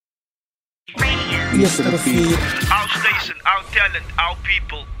Eersterivier. Our station, our talent, our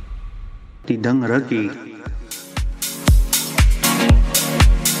people. Die ding rukkie.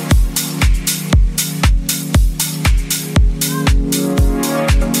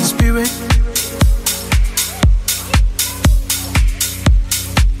 Spirit.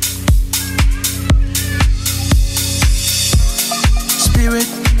 Spirit.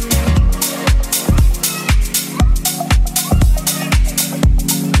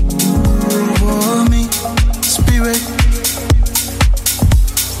 Over me. Spirit.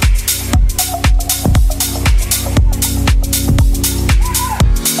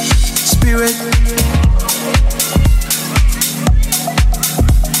 Spirit.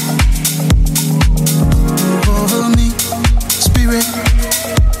 Over me. Spirit.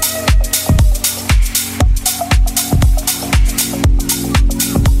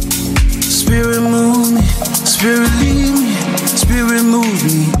 Spirit move me, Spirit lead me, Spirit move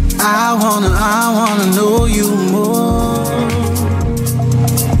me. I wanna know you more.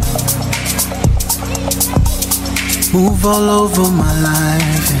 Move all over my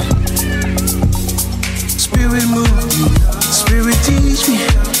life. Spirit move me, Spirit teach me,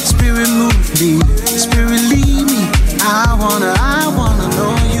 Spirit move me, Spirit lead me. I wanna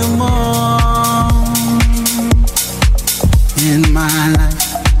know you more in my life.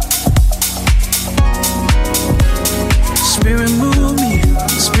 Spirit move me,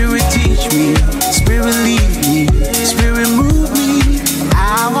 Spirit teach me, Spirit lead me, Spirit move me.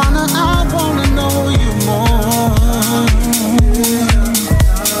 I wanna know you more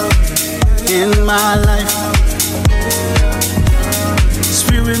in my life.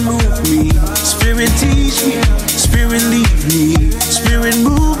 Spirit move me, Spirit teach me, Spirit lead me, Spirit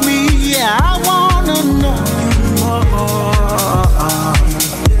move me. Yeah, I wanna know you more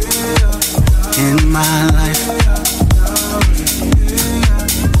in my life.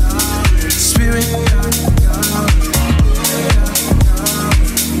 Spirit.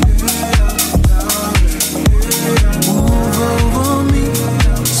 Move over me,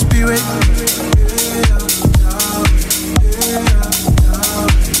 Spirit.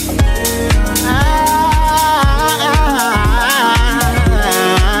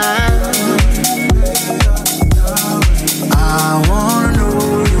 I wanna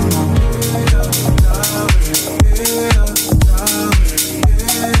know you more.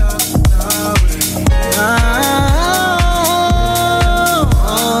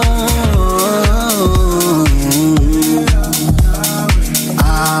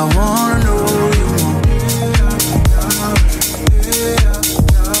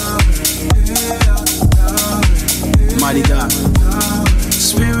 Mighty God.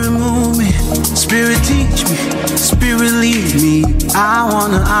 Spirit move me, Spirit teach me, Spirit lead me. I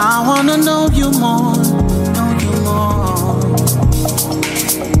wanna know you more,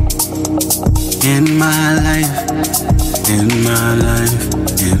 in my life, in my life,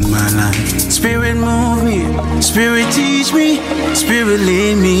 in my life. Spirit move me, Spirit teach me, Spirit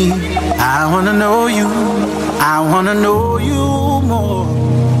lead me. I wanna know you more.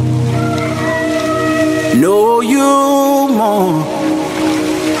 Know you more.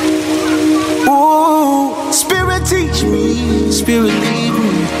 Ooh, Spirit teach me, Spirit lead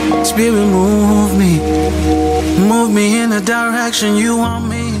me, Spirit move me in the direction you want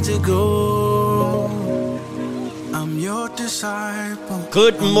me to go. I'm your disciple.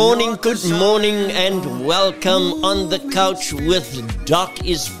 Good morning, and welcome on the couch with Doc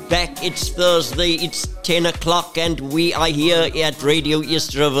is back. It's Thursday, it's 10 o'clock, and we are here at Radio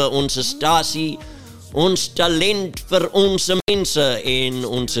East River, ons stasie. Ons talent vir ons mense en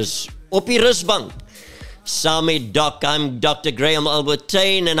ons is op die rusbank. Saam met Doc, I'm Dr. Graham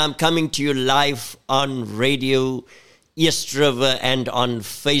Albertine and I'm coming to you live on Radio East River and on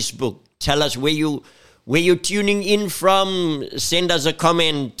Facebook. Tell us where you're tuning in from. Send us a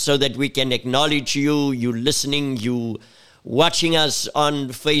comment so that we can acknowledge you listening, you watching us on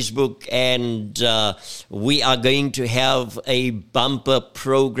Facebook, and we are going to have a bumper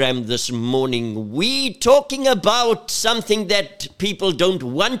program this morning. We talking about something that people don't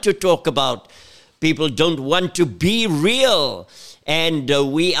want to talk about. People don't want to be real. And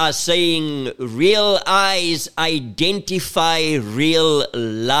we are saying real eyes identify real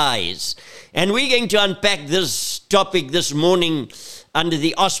lies. And we're going to unpack this topic this morning under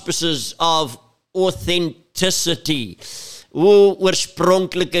the auspices of authenticity.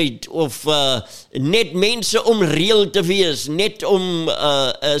 Oorspronklikheid of net mense om reël te wees, net om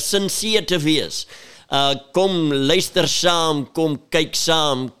sincere te wees. Kom luister saam, kom kyk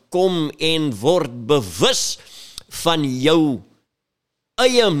saam, kom en word bewus van jou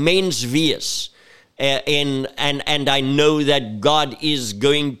eie mens wees and I know that God is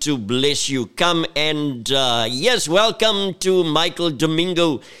going to bless you. Come and, yes, welcome to Michael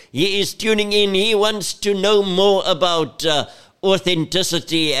Domingo. He is tuning in. He wants to know more about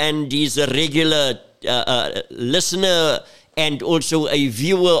authenticity, and he's a regular listener and also a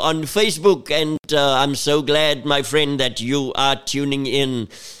viewer on Facebook. And I'm so glad, my friend, that you are tuning in.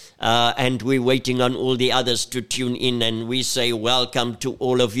 And we're waiting on all the others to tune in, and we say welcome to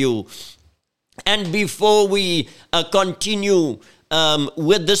all of you. And before we continue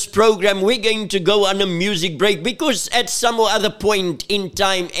with this program, we're going to go on a music break, because at some or other point in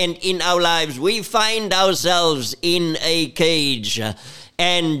time and in our lives, we find ourselves in a cage.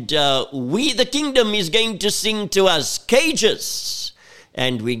 And We the Kingdom is going to sing to us Cages.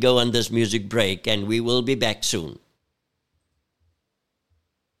 And we go on this music break, and we will be back soon.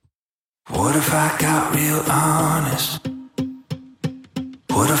 What if I got real honest?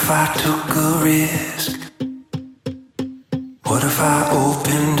 What if I took a risk? What if I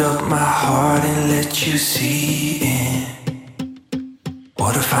opened up my heart and let you see in?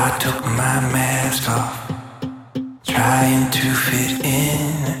 What if I took my mask off, trying to fit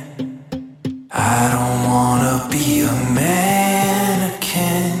in? I don't wanna be a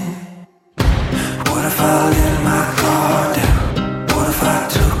mannequin. What if I let my guard down? What if I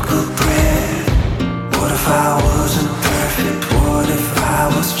took a breath? What if I wasn't perfect? What if I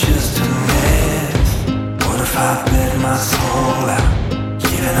was just a mess? What if I bled my soul out,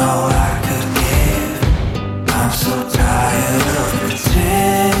 giving all I could give? I'm so tired of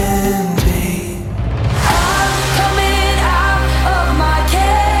pretending. I'm coming out of my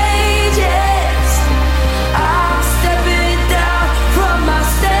cages. I'm stepping down from my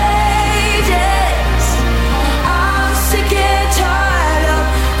stages. I'm sick and tired of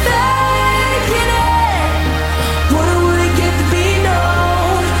faking it. What I wouldn't give to be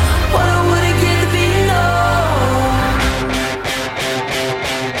known. What I wouldn't give to be known.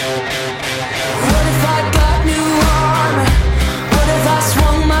 What if I got new armor? What if I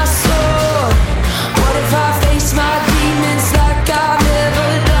swung my sword? What if I faced my demons like I've never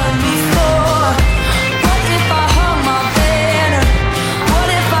done before? What if I hung my banner? What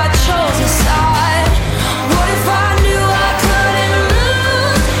if I chose a side? What if I knew I couldn't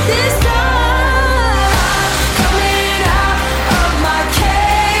lose this time? Coming out of my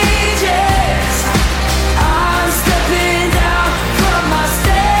cages. I'm stepping down from my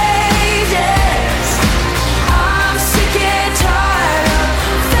stages. I'm sick and tired of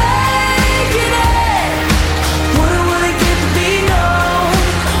faking it. What I wouldn't give to be known.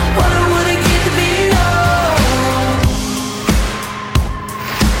 What I wouldn't give to be known.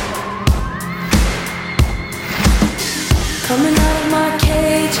 Coming out of my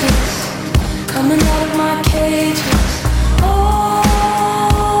cages. Coming out of my cages. Oh.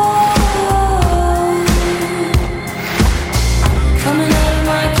 Coming out of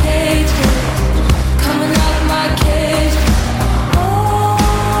my cages. Coming out of my cages. Oh.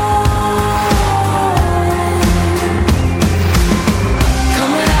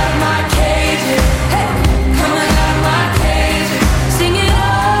 Coming out of my cages. Hey. Coming out of my cages. Sing it out.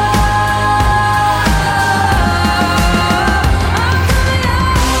 I'm coming out. I'm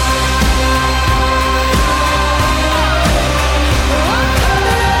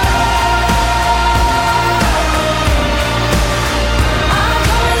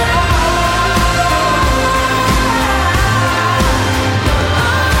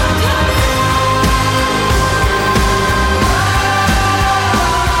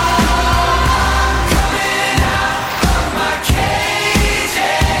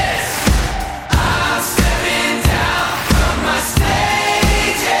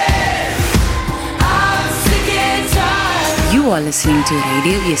You are listening to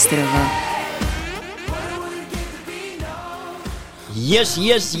Radio Yesterova. Yes.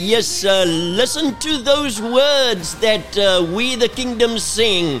 Listen to those words that We the Kingdom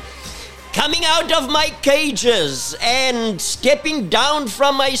sing. Coming out of my cages and stepping down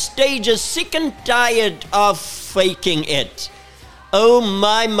from my stages, sick and tired of faking it. Oh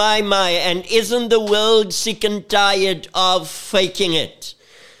my. And isn't the world sick and tired of faking it?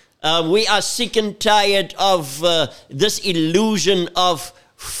 We are sick and tired of this illusion of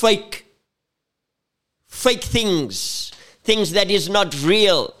fake things that is not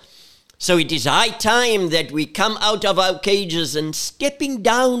real. So it is high time that we come out of our cages and stepping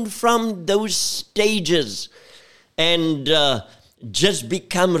down from those stages and just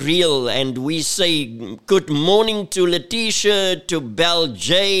become real. And we say good morning to Letitia, to Belle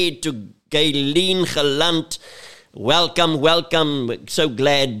J, to Gayleen Geland. Welcome. So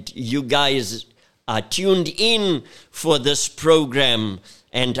glad you guys are tuned in for this program.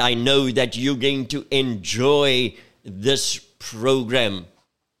 and I know that you're going to enjoy this program.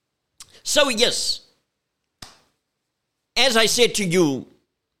 So yes, as I said to you,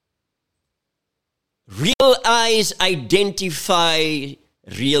 real eyes identify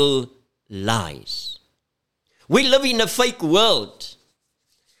real lies. We live in a fake world.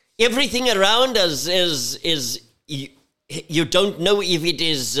 Everything around us is you don't know if it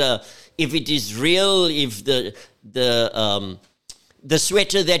is real, if the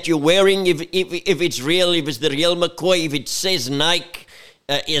sweater that you're wearing, if it's real, if it's the real McCoy, if it says Nike,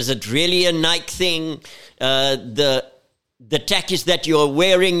 is it really a Nike thing? The tackies that you're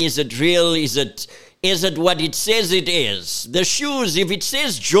wearing, is it real? Is it what it says it is? The shoes, if it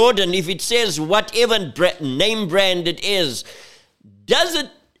says Jordan, if it says whatever name brand it is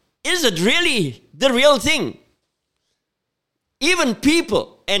it really the real thing? Even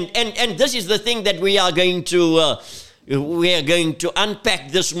people, and this is the thing that we are going to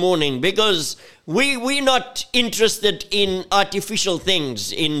unpack this morning, because we're not interested in artificial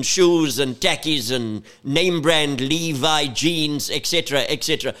things, in shoes and tackies and name brand Levi jeans, etc.,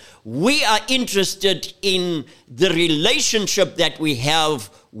 etc. We are interested in the relationship that we have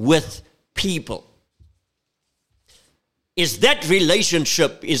with people. Is that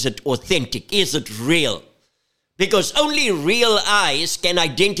relationship, is it authentic? Is it real? Because only real eyes can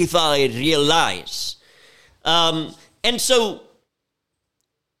identify real lies. And so,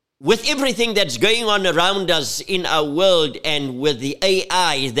 with everything that's going on around us in our world, and with the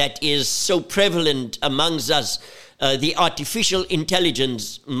AI that is so prevalent amongst us, the artificial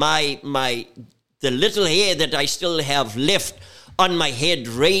intelligence, the little hair that I still have left on my head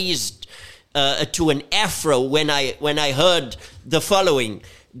raised to an afro when I heard the following,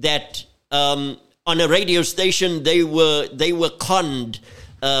 that on a radio station they were conned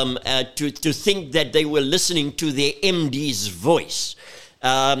to think that they were listening to their MD's voice.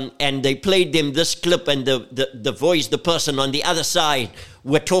 And they played them this clip, and the voice, the person on the other side,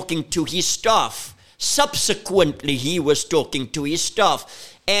 were talking to his staff. Subsequently, he was talking to his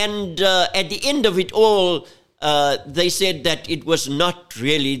staff. And at the end of it all, they said that it was not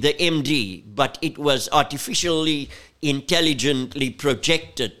really the MD, but it was artificially, intelligently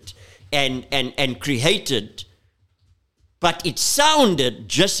projected and created. But it sounded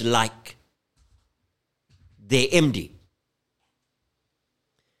just like their MD.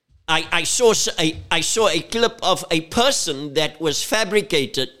 I saw a clip of a person that was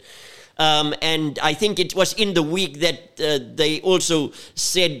fabricated, and I think it was in the week that they also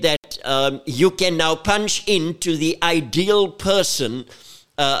said that you can now punch into the ideal person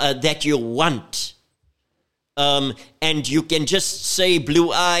that you want. And you can just say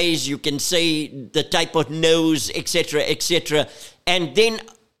blue eyes, you can say the type of nose, etc., etc. And then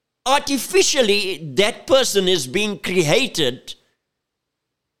artificially, that person is being created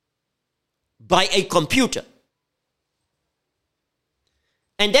by a computer.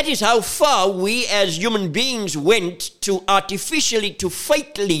 And that is how far we as human beings went to artificially, to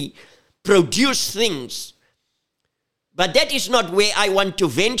fakely produce things. But that is not where I want to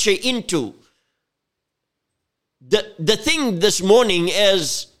venture into. The thing this morning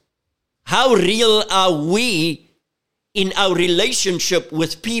is, how real are we in our relationship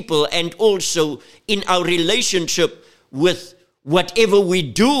with people, and also in our relationship with whatever we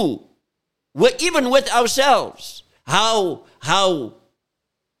do, even with ourselves? How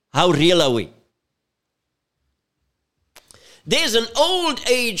real are we? There's an old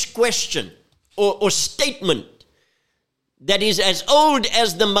age question or statement that is as old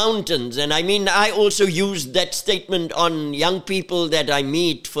as the mountains. And I mean, I also use that statement on young people that I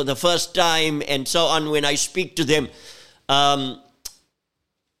meet for the first time and so on when I speak to them. There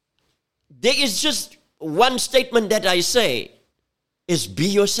is just one statement that I say, is be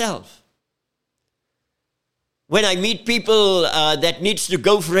yourself. When I meet people that needs to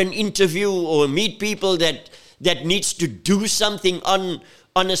go for an interview, or meet people that needs to do something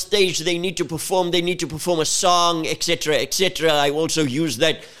on a stage, they need to perform a song, etc., etc. I also use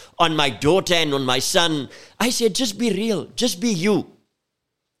that on my daughter and on my son. I said, just be real, just be you.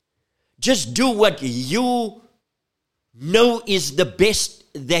 Just do what you know is the best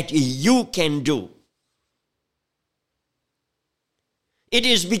that you can do. It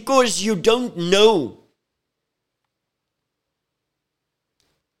is because you don't know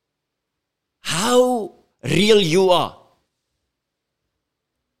how real you are.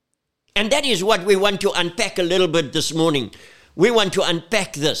 And that is what we want to unpack a little bit this morning. We want to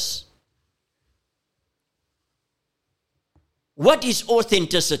unpack this. What is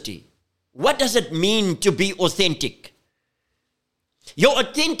authenticity? What does it mean to be authentic? Your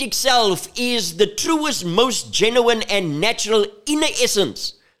authentic self is the truest, most genuine and natural inner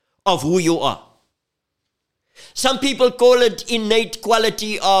essence of who you are. Some people call it innate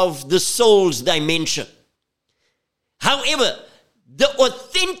quality of the soul's dimension. However, the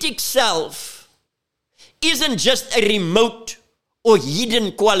authentic self isn't just a remote or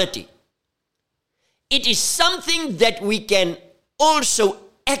hidden quality. It is something that we can also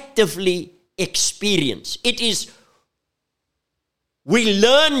actively experience. We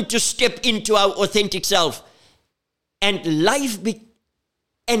learn to step into our authentic self, and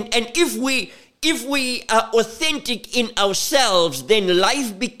if we are authentic in ourselves, then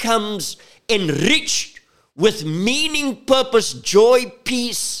life becomes enriched with meaning, purpose, joy,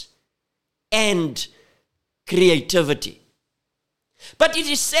 peace, and creativity. But it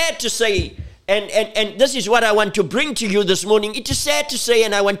is sad to say, and this is what I want to bring to you this morning, it is sad to say,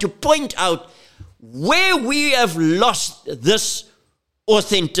 and I want to point out where we have lost this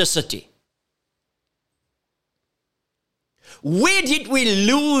authenticity. Where did we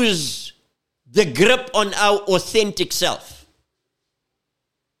lose the grip on our authentic self?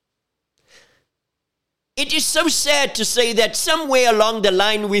 It is so sad to say that somewhere along the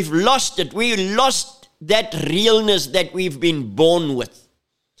line we've lost it. We lost that realness that we've been born with.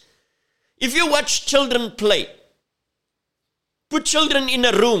 If you watch children play, put children in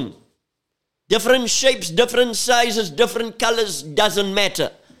a room, different shapes, different sizes, different colors, doesn't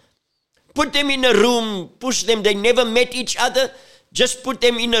matter. Put them in a room, push them, they never met each other, just put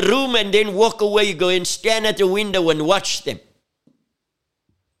them in a room and then walk away, go and stand at the window and watch them.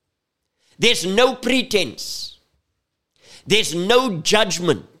 There's no pretense. There's no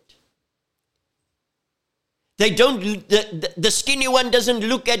judgment. The skinny one doesn't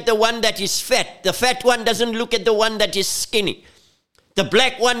look at the one that is fat. The fat one doesn't look at the one that is skinny. The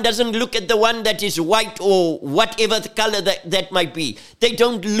black one doesn't look at the one that is white or whatever the color that might be. They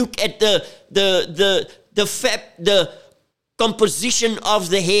don't look at the composition of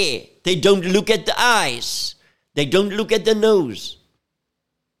the hair. They don't look at the eyes. They don't look at the nose.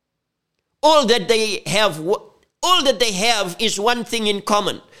 All that they have is one thing in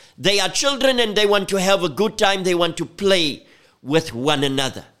common. They are children and they want to have a good time. They want to play with one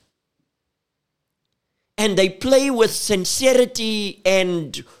another. And they play with sincerity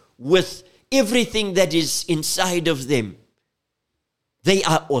and with everything that is inside of them. They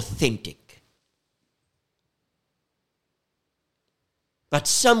are authentic. But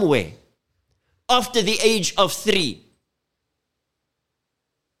somewhere, after the age of 3,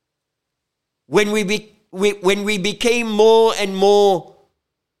 when we became more and more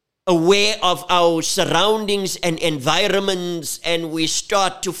aware of our surroundings and environments, and we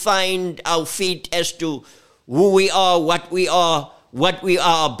start to find our feet as to who we are, what we are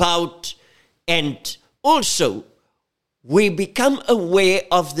about, and also we become aware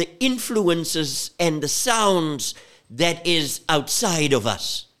of the influences and the sounds that is outside of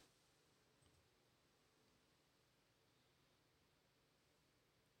us.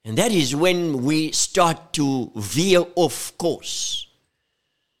 And that is when we start to veer off course.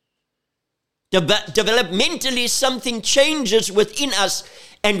 Developmentally, something changes within us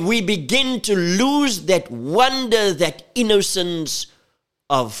and we begin to lose that wonder, that innocence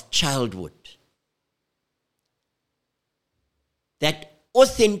of childhood. That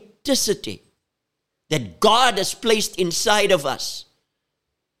authenticity that God has placed inside of us.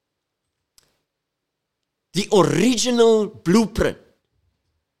 The original blueprint.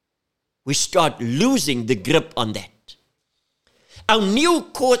 We start losing the grip on that. Our new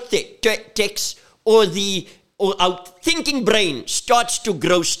cortex or our thinking brain starts to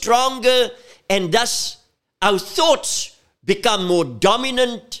grow stronger, and thus our thoughts become more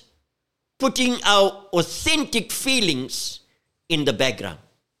dominant, putting our authentic feelings in the background.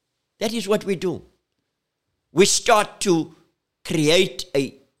 That is what we do. We start to create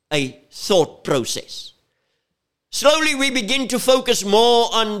a thought process. Slowly we begin to focus more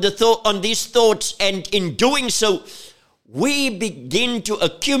on these thoughts, and in doing so, we begin to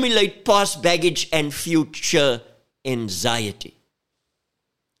accumulate past baggage and future anxiety.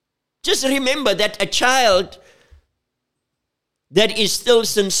 Just remember that a child that is still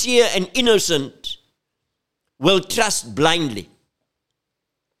sincere and innocent will trust blindly.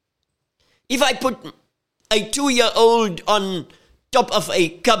 If I put a 2-year-old on top of a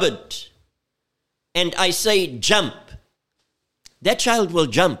cupboard and I say jump, that child will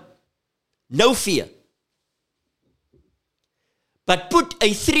jump. No fear. But put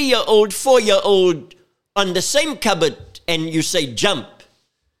a 3-year-old, 4-year-old on the same cupboard and you say jump,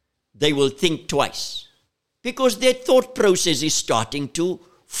 they will think twice. Because their thought process is starting to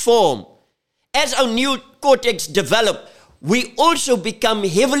form. As our new cortex develop, we also become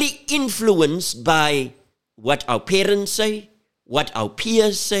heavily influenced by what our parents say, what our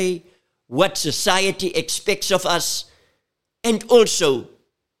peers say, what society expects of us, and also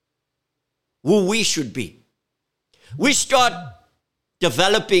who we should be. We start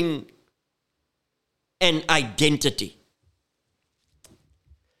developing an identity.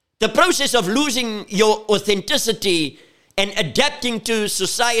 The process of losing your authenticity and adapting to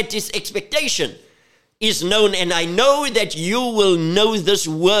society's expectation is known, and I know that you will know this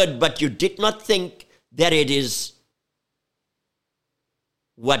word, but you did not think that it is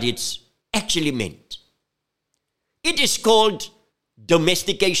what it's actually meant. It is called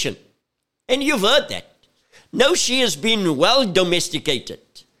domestication. And you've heard that. No, she has been well domesticated.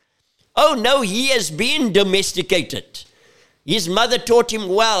 Oh no, he has been domesticated. His mother taught him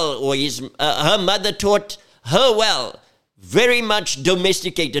well, or her mother taught her well. Very much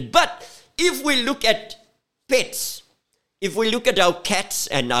domesticated. But if we look at pets, if we look at our cats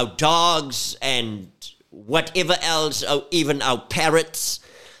and our dogs and whatever else, or even our parrots,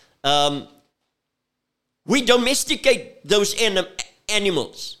 we domesticate those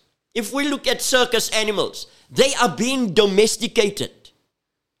animals. If we look at circus animals, they are being domesticated.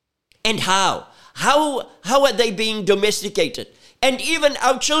 And how? How are they being domesticated? And even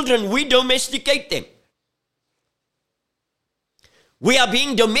our children, we domesticate them. We are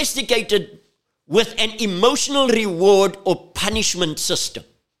being domesticated with an emotional reward or punishment system.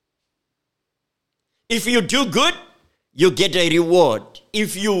 If you do good, you get a reward.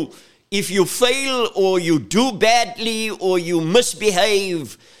 If you fail or you do badly or you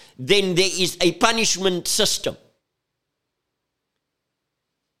misbehave, then there is a punishment system.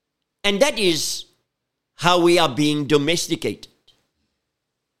 And that is how we are being domesticated.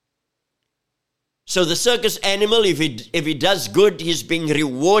 So the circus animal, if he does good, he's being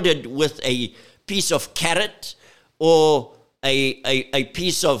rewarded with a piece of carrot or a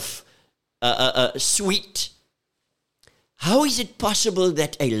piece of sweet. How is it possible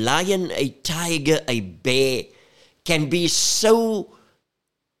that a lion, a tiger, a bear can be so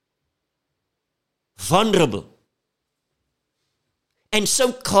vulnerable and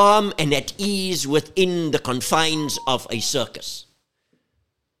so calm and at ease within the confines of a circus?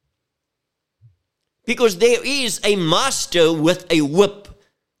 Because there is a master with a whip.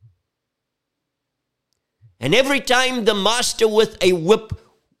 And every time the master with a whip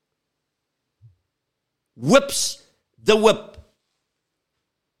whips the whip,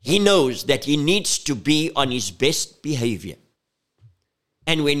 he knows that he needs to be on his best behavior.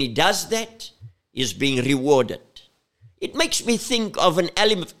 And when he does that, he's being rewarded. It makes me think of an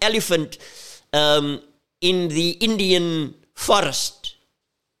elephant in the Indian forest,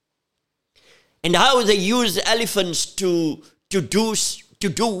 and how they use elephants to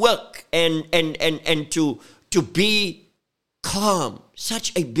do work and to be calm.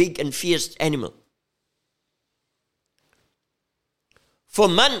 Such a big and fierce animal. For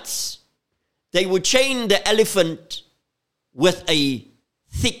months, they would chain the elephant with a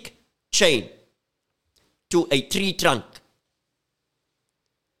thick chain to a tree trunk.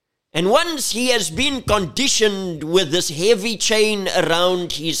 And once he has been conditioned with this heavy chain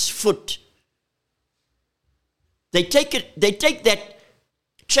around his foot, they take that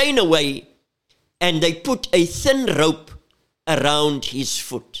chain away and they put a thin rope around his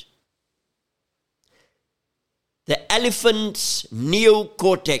foot. The elephant's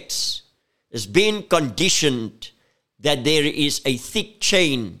neocortex has been conditioned that there is a thick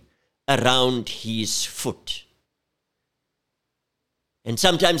chain around his foot. And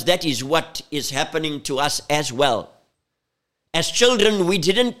sometimes that is what is happening to us as well. As children, we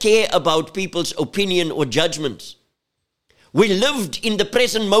didn't care about people's opinion or judgments. We lived in the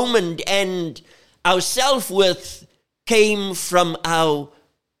present moment, and our self-worth came from our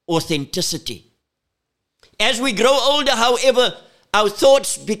authenticity. As we grow older, however, our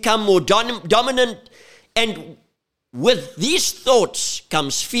thoughts become more dominant, and with these thoughts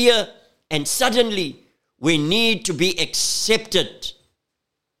comes fear, and suddenly we need to be accepted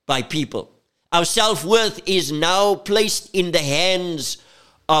by people. Our self-worth is now placed in the hands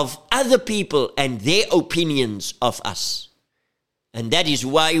of other people and their opinions of us. And that is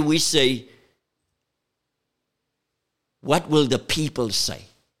why we say, what will the people say?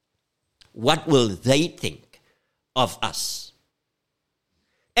 What will they think of us?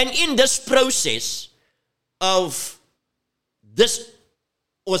 And in this process of this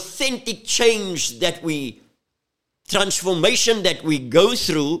authentic change transformation that we go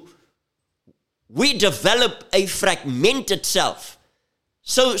through, we develop a fragmented self.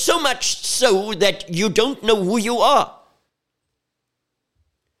 So much so that you don't know who you are.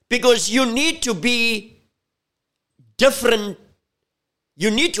 Because you need to be different, you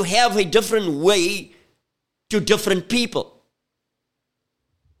need to have a different way to different people.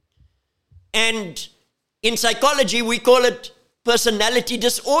 And in psychology, we call it personality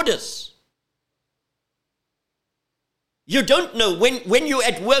disorders. You don't know. When you're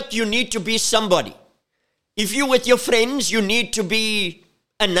at work, you need to be somebody. If you're with your friends, you need to be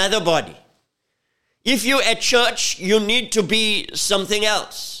another body. If you're at church, you need to be something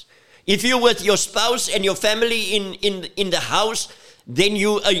else. If you're with your spouse and your family in the house, then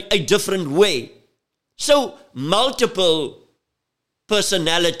you're a different way. So, multiple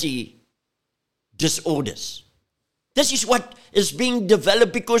personality disorders. This is what is being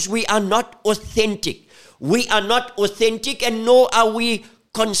developed because we are not authentic. We are not authentic, and nor are we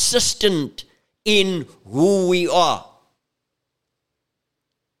consistent in who we are.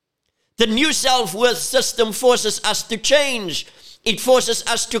 The new self-worth system forces us to change. It forces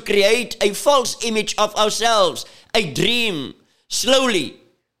us to create a false image of ourselves, a dream. Slowly,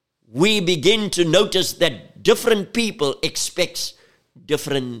 we begin to notice that different people expect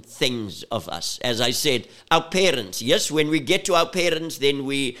different things of us. As I said, our parents, yes, when we get to our parents, then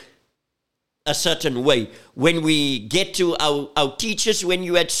we a certain way. When we get to our teachers, when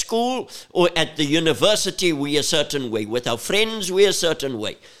you're at school or at the university, we a certain way. With our friends, we a certain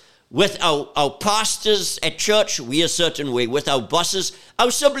way. With our pastors at church, we a certain way. With our bosses,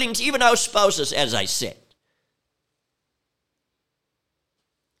 our siblings, even our spouses, as I said.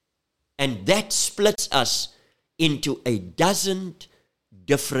 And that splits us into a dozen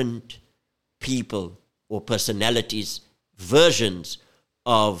different people or personalities, versions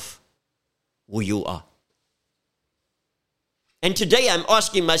of who you are. And today I'm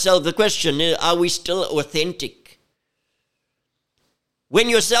asking myself the question, are we still authentic? When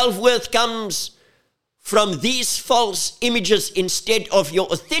your self-worth comes from these false images instead of your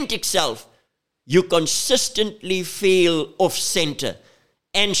authentic self, you consistently feel off-center,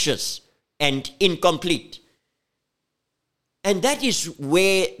 anxious, and incomplete. And that is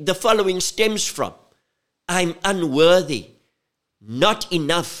where the following stems from. I'm unworthy, not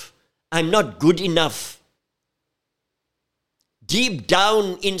enough. I'm not good enough. Deep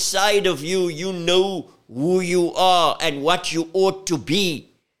down inside of you, you know who you are and what you ought to be.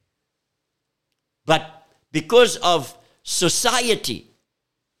 But because of society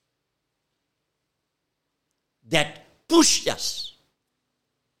that pushed us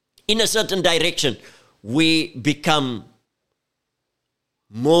in a certain direction, we become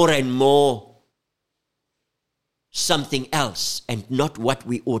more and more something else and not what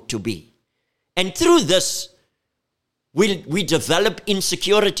we ought to be. And through this, we develop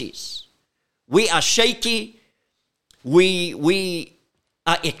insecurities. We are shaky. We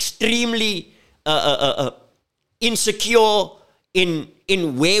are extremely insecure in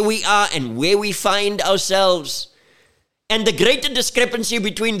where we are and where we find ourselves. And the greater discrepancy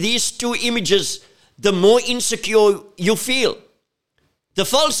between these two images, the more insecure you feel. The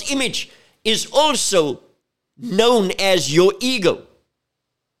false image is also known as your ego.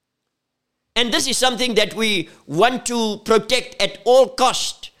 And this is something that we want to protect at all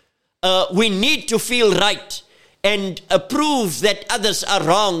cost. We need to feel right and prove that others are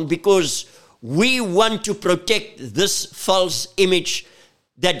wrong because we want to protect this false image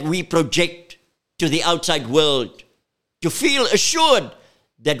that we project to the outside world, to feel assured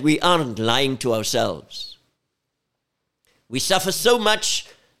that we aren't lying to ourselves. We suffer so much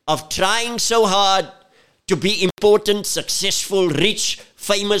of trying so hard to be important, successful, rich,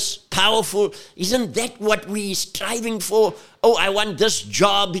 famous, powerful. Isn't that what we're striving for? Oh, I want this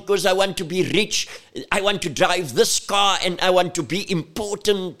job because I want to be rich. I want to drive this car and I want to be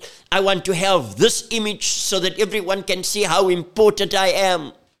important. I want to have this image so that everyone can see how important I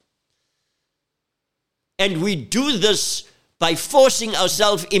am. And we do this by forcing our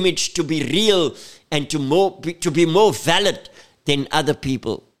self-image to be real and to be more valid than other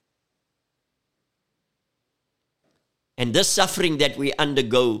people. And this suffering that we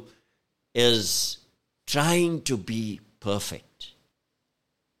undergo is trying to be perfect.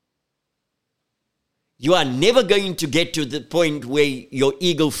 You are never going to get to the point where your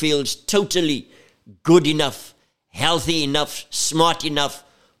ego feels totally good enough, healthy enough, smart enough,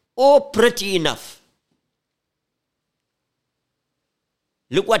 or pretty enough.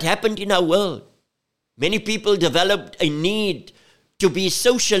 Look what happened in our world. Many people developed a need to be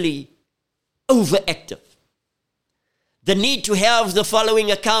socially overactive. The need to have the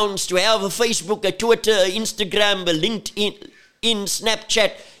following accounts, to have a Facebook, a Twitter, a Instagram, a LinkedIn,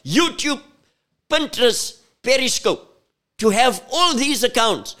 Snapchat, YouTube, Pinterest, Periscope, to have all these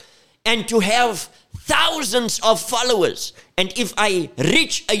accounts and to have thousands of followers. And if I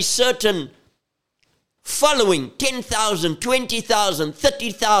reach a certain following 10,000, 20,000,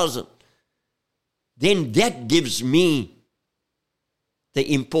 30,000, then that gives me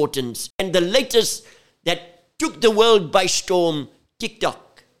the importance. And the latest that took the world by storm,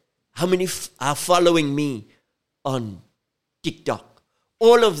 TikTok. How many are following me on TikTok?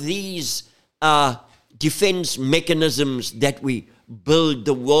 All of these are defense mechanisms that we build,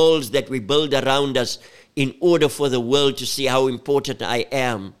 the walls that we build around us in order for the world to see how important I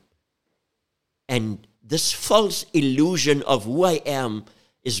am. And this false illusion of who I am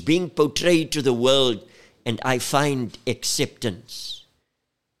is being portrayed to the world, and I find acceptance.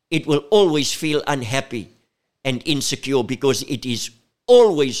 It will always feel unhappy and insecure because it is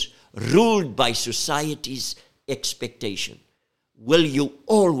always ruled by society's expectation. Will you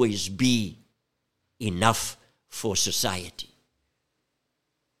always be enough for society?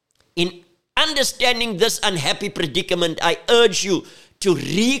 In understanding this unhappy predicament, I urge you to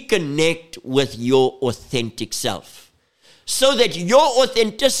reconnect with your authentic self so that your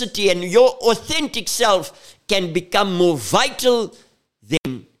authenticity and your authentic self can become more vital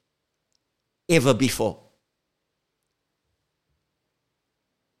than ever before.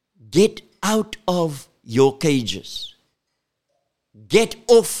 Get out of your cages. Get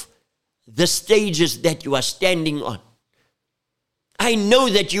off the stages that you are standing on. I know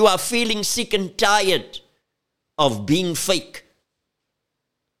that you are feeling sick and tired of being fake.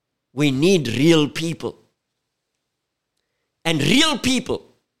 We need real people. And real people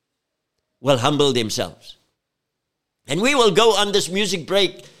will humble themselves. And we will go on this music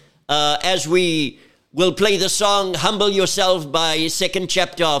break as we will play the song Humble Yourself by second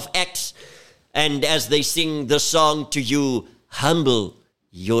chapter of Acts. And as they sing the song to you, humble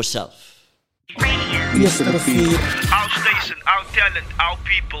yourself. Yes, Our station, our talent, our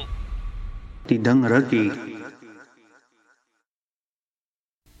people. Tidang Ragi.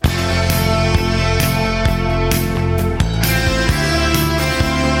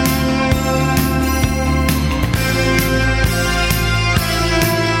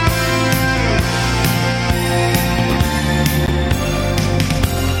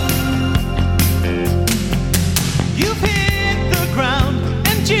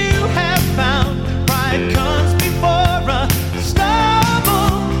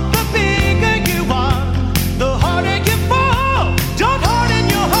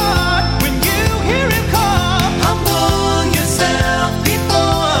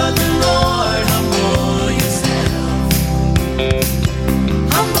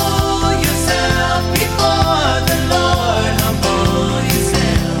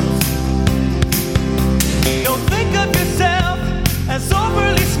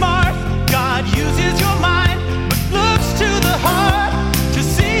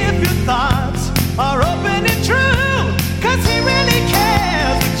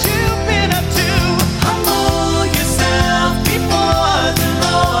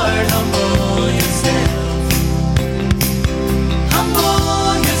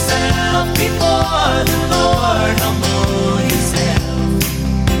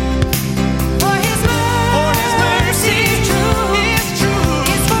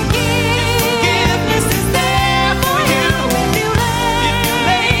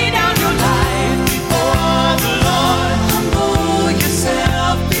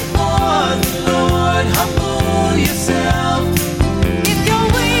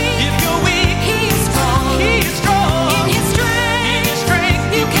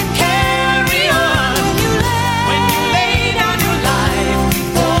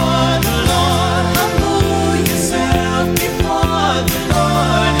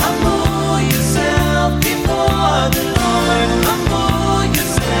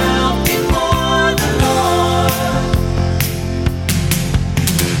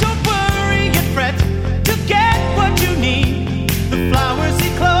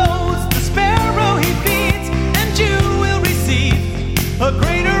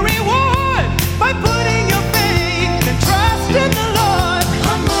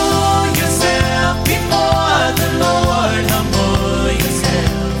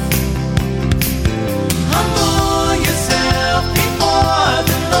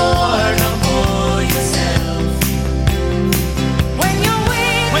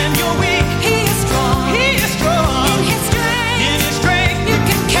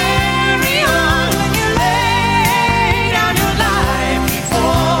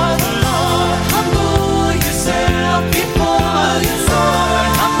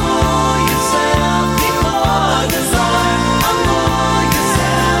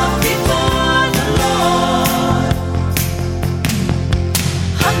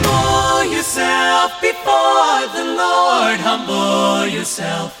 Before the Lord, humble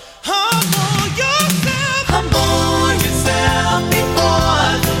yourself. Humble yourself.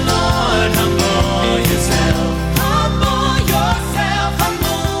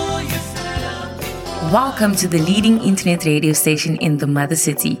 Welcome to the leading internet radio station in the Mother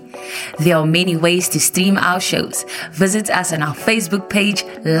City. There are many ways to stream our shows. Visit us on our Facebook page,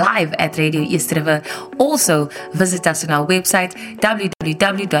 live at Radio East River. Also, visit us on our website,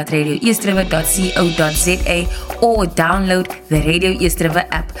 www.radioeastriver.co.za, or download the Radio East River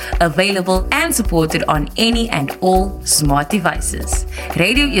app, available and supported on any and all smart devices.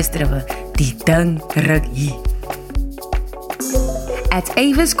 Radio East River, die ding ruk hier. At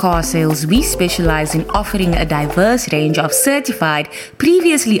Avis Car Sales, we specialize in offering a diverse range of certified,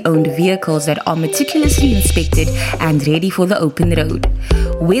 previously owned vehicles that are meticulously inspected and ready for the open road.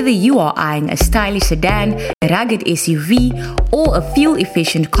 Whether you are eyeing a stylish sedan, a rugged SUV, or a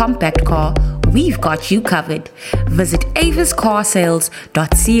fuel-efficient compact car, we've got you covered. Visit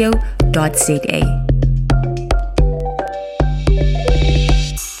aviscarsales.co.za.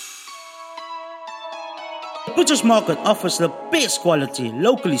 Butcher's Market offers the best quality,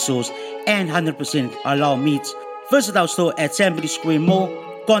 locally sourced and 100% halal meats. Visit our store at Sandbury Square Mall.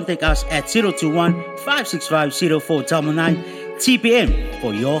 Contact us at 021-565-0499 TPM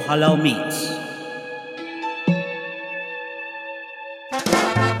for your halal meats.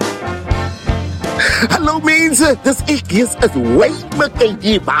 Hallo mense, dis ek is Wayne McKay,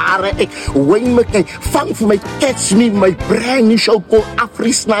 die ware ek. Wayne McKay, vang vir my Catch Me, my brand new show called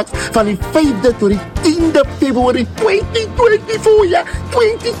AfriSnacks van die 5de tot die 10de February 2024, ja,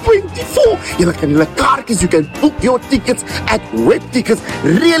 2024. Julle kan julle kaartjies, you can book your tickets at WebTickets.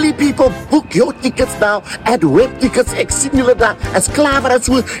 Really people, book your tickets now at WebTickets. Ek sien julle daar, as klaar as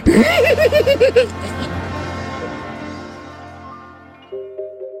so.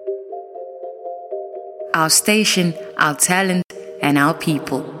 Our station, our talent, and our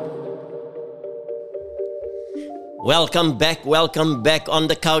people. Welcome back on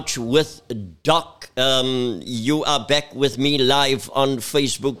the couch with Doc. You are back with me live on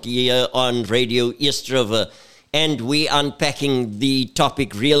Facebook here on Radio East River, and we unpacking the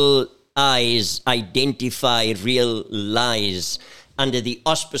topic Real Eyes, Identify Real Lies, under the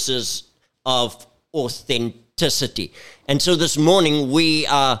auspices of authenticity. And so this morning we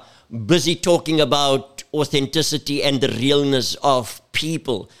are busy talking about authenticity and the realness of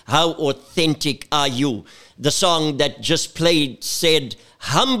people. How authentic are you? The song that just played said,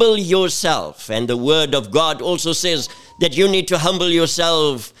 humble yourself. And the word of God also says that you need to humble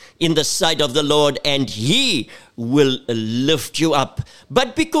yourself in the sight of the Lord and He will lift you up.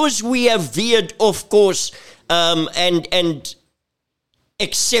 But because we have veered off course and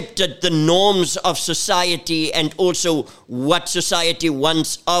accepted the norms of society and also what society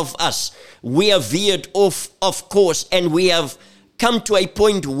wants of us, we have veered off course, and we have come to a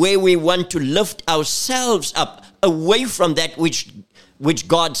point where we want to lift ourselves up away from that which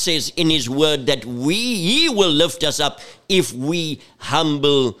God says in His word that He will lift us up if we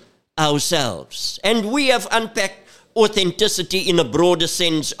humble ourselves. And we have unpacked authenticity in a broader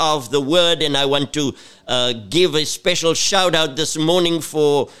sense of the word, and I want to give a special shout out this morning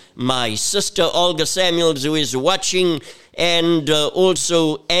for my sister Olga Samuels, who is watching, and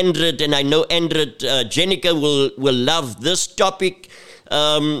also Andred, and I know Andred Jenica will love this topic.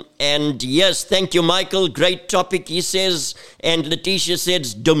 And yes, thank you, Michael. Great topic, he says. And Letitia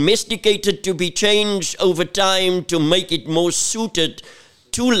says, domesticated to be changed over time to make it more suited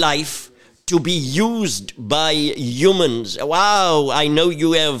to life, to be used by humans. Wow, I know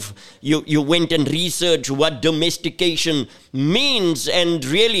you went and researched what domestication means, and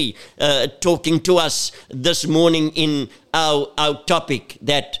really talking to us this morning in our topic,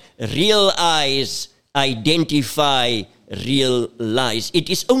 that real eyes identify real lies. It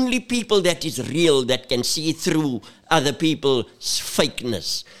is only people that is real that can see through other people's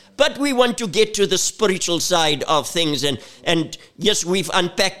fakeness. But we want to get to the spiritual side of things. And yes, we've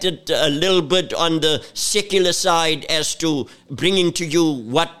unpacked it a little bit on the secular side as to bringing to you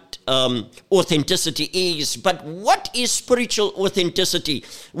what authenticity is. But what is spiritual authenticity?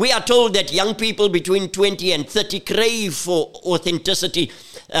 We are told that young people between 20 and 30 crave for authenticity.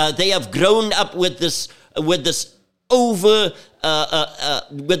 They have grown up with this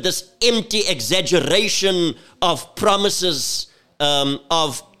empty exaggeration of promises,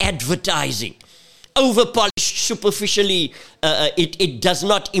 of advertising. Overpolished, superficially, it does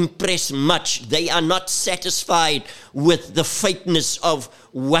not impress much. They are not satisfied with the fakeness of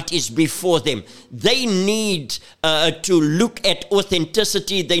what is before them. They need to look at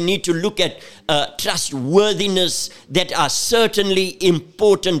authenticity. They need to look at trustworthiness, that are certainly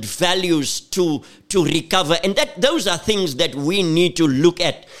important values to recover. And those are things that we need to look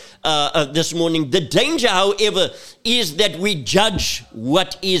at this morning. The danger, however, is that we judge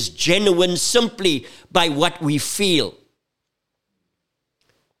what is genuine simply by what we feel.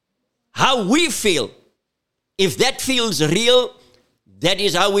 How we feel If that feels real, that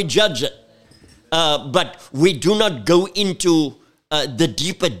is how we judge it. But we do not go into the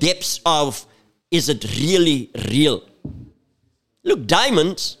deeper depths of, is it really real? Look,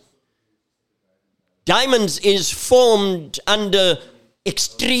 diamonds is formed under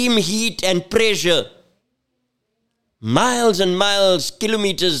extreme heat and pressure, miles and miles,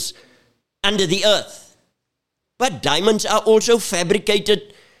 kilometers under the earth. But diamonds are also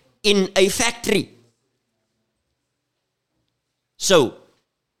fabricated in a factory. So,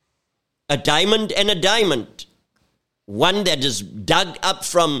 a diamond and a diamond, one that is dug up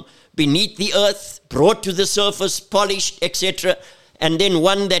from beneath the earth, brought to the surface, polished, etc., and then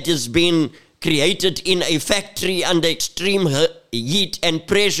one that has been created in a factory under extreme heat and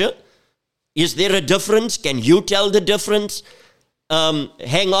pressure. Is there a difference? Can you tell the difference?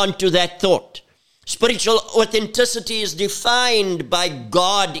 Hang on to that thought. Spiritual authenticity is defined by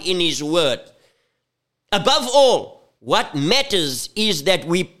God in His Word. Above all, what matters is that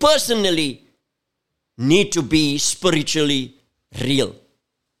we personally need to be spiritually real.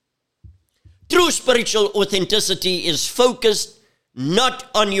 True spiritual authenticity is focused not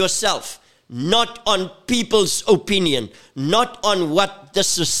on yourself, not on people's opinion, not on what the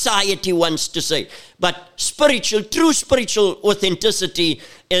society wants to say, but true spiritual authenticity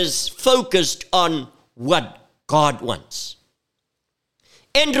is focused on what God wants.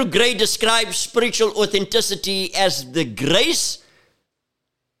 Andrew Gray describes spiritual authenticity as the grace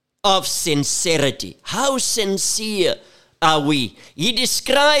of sincerity. How sincere are we? He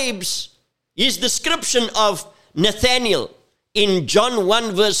describes his description of Nathanael in John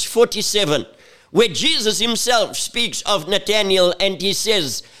 1 verse 47, where Jesus himself speaks of Nathanael and he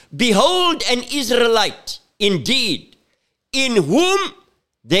says, "Behold an Israelite, indeed, in whom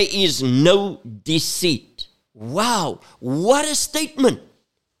there is no deceit." Wow, what a statement.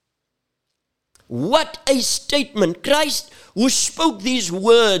 What a statement. Christ, who spoke these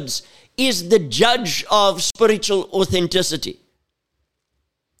words, is the judge of spiritual authenticity.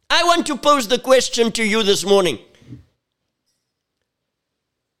 I want to pose the question to you this morning.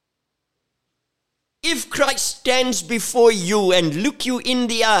 If Christ stands before you and look you in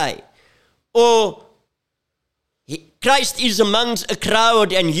the eye, or Christ is amongst a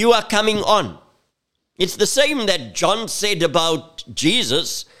crowd and you are coming on, it's the same that John said about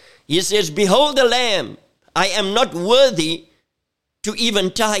Jesus. He says, "Behold the Lamb, I am not worthy to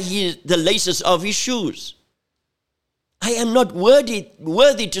even tie the laces of his shoes. I am not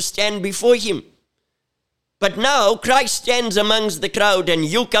worthy to stand before him." But now Christ stands amongst the crowd and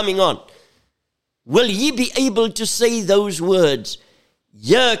you coming on. Will he be able to say those words,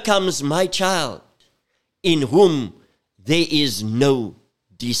 "Here comes my child, in whom there is no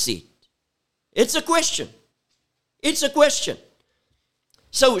deceit"? It's a question. It's a question.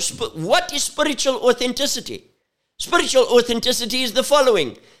 So what is spiritual authenticity? Spiritual authenticity is the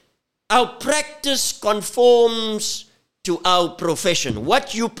following. Our practice conforms to our profession.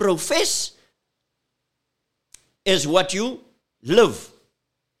 What you profess is what you live.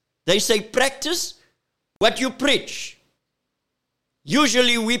 They say practice what you preach.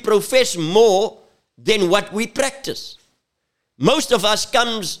 Usually we profess more than what we practice. Most of us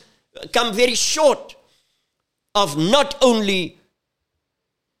come very short of not only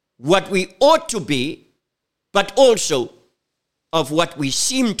what we ought to be, but also of what we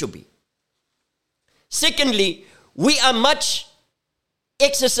seem to be. Secondly, we are much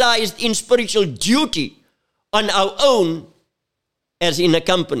exercised in spiritual duty on our own as in a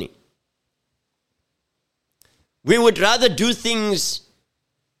company. We would rather do things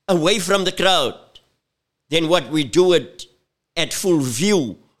away from the crowd than what we do it at full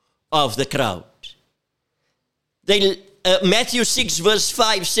view of the crowd. Matthew 6 verse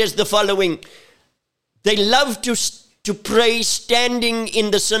 5 says the following: "They love to pray standing in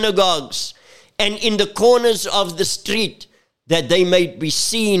the synagogues and in the corners of the street, that they may be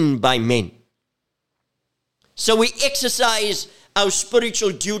seen by men." So we exercise our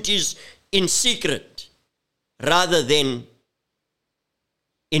spiritual duties in secret rather than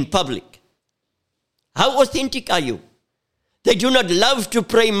in public. How authentic are you? They do not love to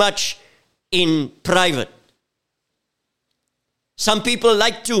pray much in private. Some people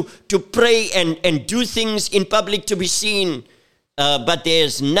like to pray and do things in public to be seen, but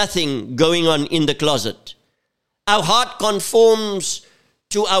there's nothing going on in the closet. Our heart conforms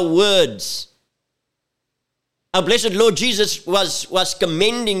to our words. Our blessed Lord Jesus was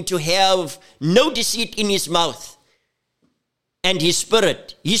commending to have no deceit in his mouth and his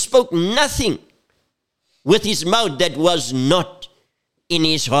spirit. He spoke nothing with his mouth that was not in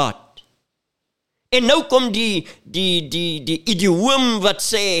his heart. En nou kom die idioom wat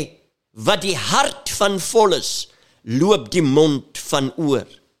sê, wat die hart van volles loop die mond van oor.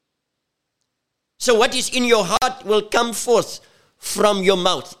 So what is in your heart will come forth from your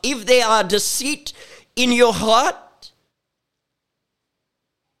mouth. If there are deceit in your heart,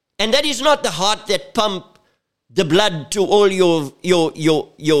 and that is not the heart that pump the blood to all your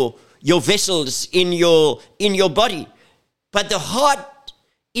vessels in your body, but the heart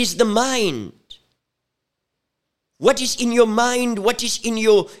is the mind. What is in your mind, what is in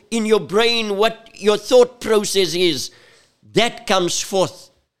your brain, what your thought process is, that comes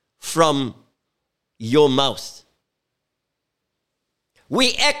forth from your mouth.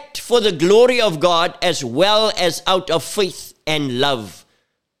 We act for the glory of God as well as out of faith and love.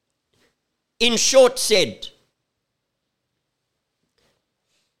 In short said,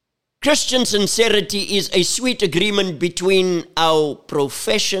 Christian sincerity is a sweet agreement between our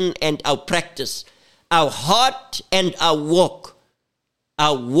profession and our practice, our heart and our walk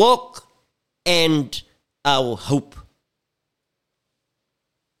and our hope.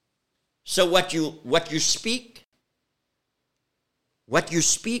 So what you speak,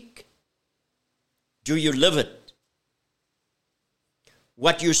 do you live it?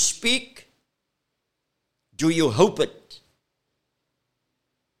 What you speak, do you hope it?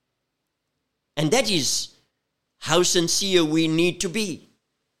 And that is how sincere we need to be.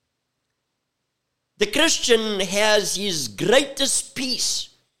 The Christian has his greatest peace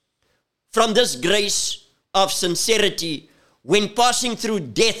from this grace of sincerity when passing through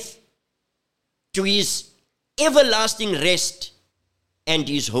death to his everlasting rest and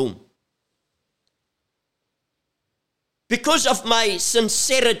his home. Because of my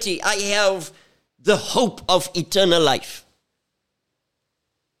sincerity, I have the hope of eternal life.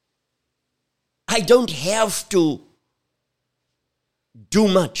 I don't have to do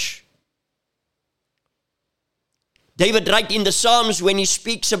much. David writes in the Psalms when he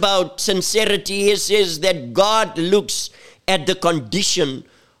speaks about sincerity, he says that God looks at the condition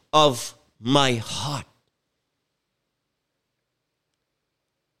of my heart.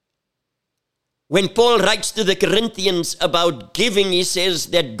 When Paul writes to the Corinthians about giving, he says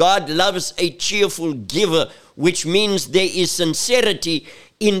that God loves a cheerful giver, which means there is sincerity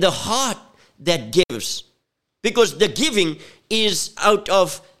in the heart that gives. Because the giving is out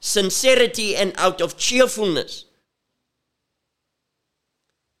of sincerity and out of cheerfulness.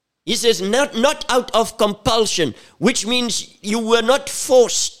 He says not out of compulsion, which means you were not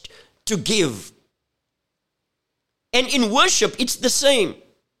forced to give. And in worship, it's the same.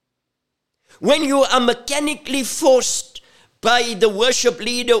 When you are mechanically forced by the worship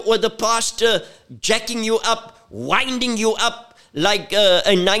leader or the pastor jacking you up, winding you up like a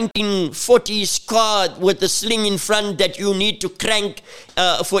 1940s car with a sling in front that you need to crank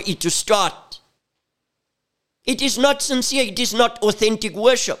for it to start, it is not sincere, it is not authentic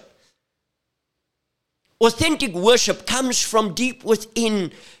worship. Authentic worship comes from deep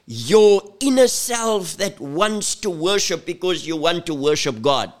within your inner self that wants to worship because you want to worship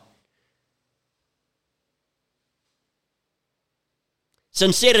God.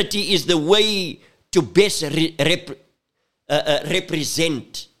 Sincerity is the way to best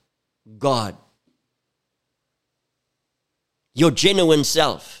represent God. Your genuine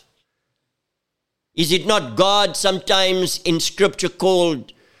self. Is it not God sometimes in scripture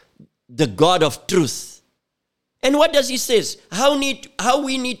called the God of truth? And what does he say? How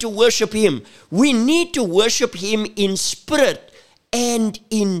we need to worship him? We need to worship him in spirit and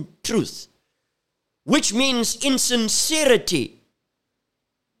in truth. Which means in sincerity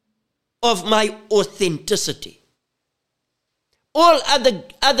of my authenticity. All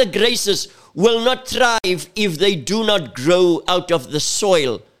other graces will not thrive if they do not grow out of the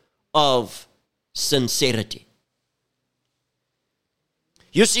soil of sincerity.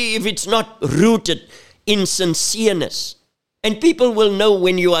 You see, if it's not rooted in sincereness, and people will know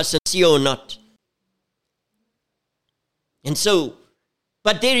when you are sincere or not. And so,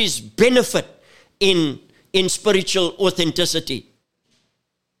 but there is benefit in spiritual authenticity.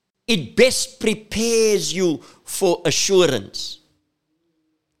 It best prepares you for assurance.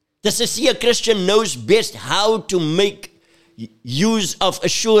 The sincere Christian knows best how to make use of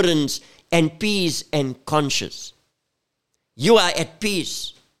assurance and peace and conscience. You are at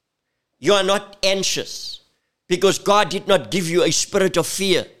peace. You are not anxious because God did not give you a spirit of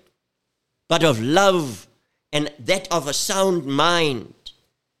fear, but of love and that of a sound mind.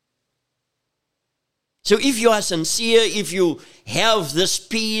 So if you are sincere, if you have this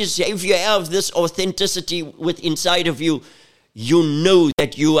peace, if you have this authenticity within inside of you, you know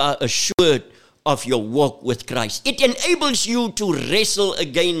that you are assured of your walk with Christ. It enables you to wrestle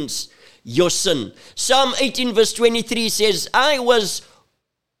against your sin. Psalm 18 verse 23 says, I was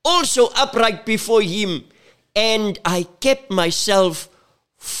also upright before him, and I kept myself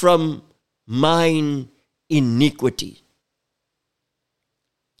from mine iniquity.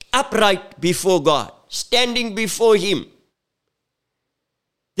 Upright before God, standing before him.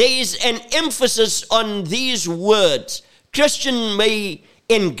 There is an emphasis on these words. Christian may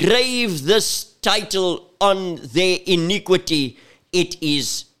engrave this title on their iniquity. It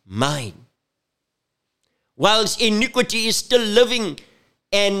is mine. Whilst iniquity is still living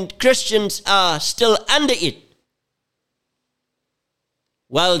and Christians are still under it,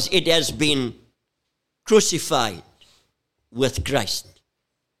 whilst it has been crucified with Christ.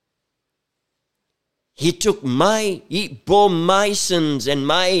 He bore my sins and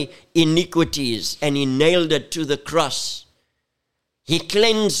my iniquities, and he nailed it to the cross. He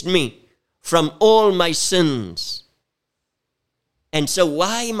cleansed me from all my sins. And so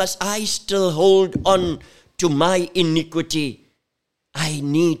why must I still hold on to my iniquity? I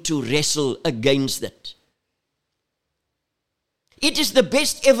need to wrestle against it. It is the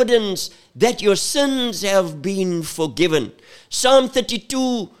best evidence that your sins have been forgiven. Psalm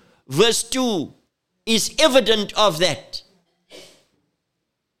 32 verse 2 is evident of that.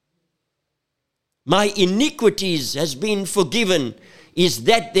 My iniquities has been forgiven, is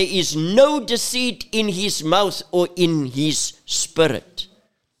that there is no deceit in his mouth or in his spirit.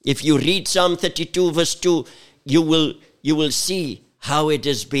 If you read Psalm 32 verse 2, you will see how it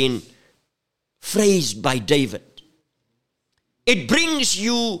has been phrased by David. It brings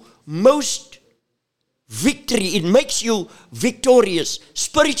you most victory. It makes you victorious.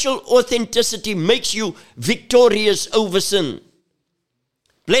 Spiritual authenticity makes you victorious over sin.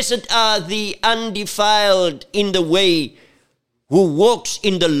 Blessed are the undefiled in the way, who walks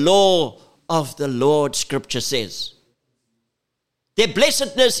in the law of the Lord, Scripture says. Their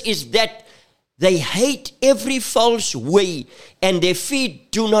blessedness is that they hate every false way, and their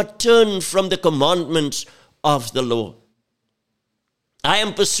feet do not turn from the commandments of the Lord. I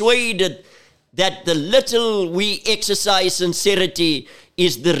am persuaded that the little we exercise sincerity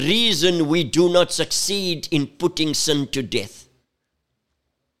is the reason we do not succeed in putting sin to death.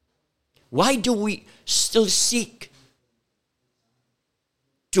 Why do we still seek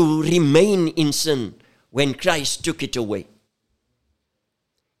to remain in sin when Christ took it away?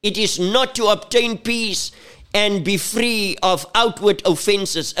 It is not to obtain peace and be free of outward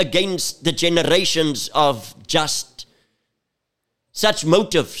offenses against the generations of just. Such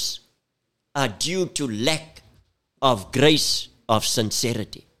motives are due to lack of grace, of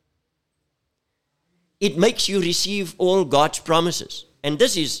sincerity. It makes you receive all God's promises. And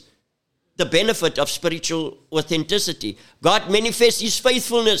this is the benefit of spiritual authenticity. God manifests his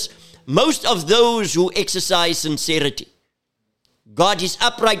faithfulness most of those who exercise sincerity. God is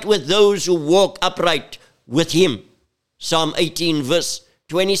upright with those who walk upright with him. Psalm 18 verse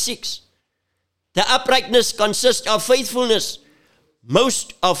 26. The uprightness consists of faithfulness.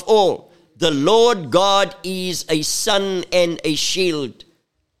 Most of all, the Lord God is a sun and a shield.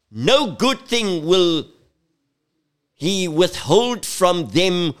 No good thing will he withhold from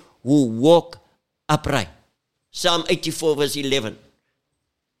them who walk upright. Psalm 84 verse 11.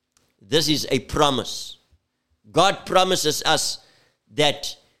 This is a promise. God promises us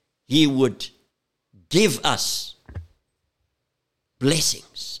that he would give us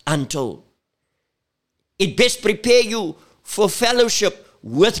blessings untold. It best prepare you for fellowship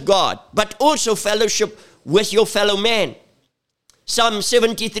with God, but also fellowship with your fellow man. Psalm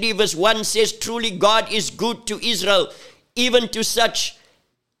 73 verse 1 says, truly God is good to Israel, even to such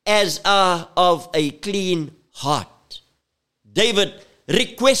as are of a clean heart. David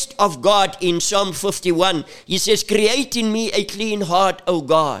request of God in Psalm 51, he says, create in me a clean heart, O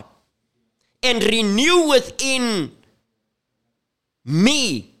God, and renew within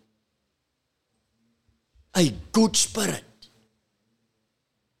me a good spirit.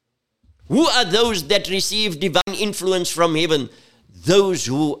 Who are those that receive divine influence from heaven? Those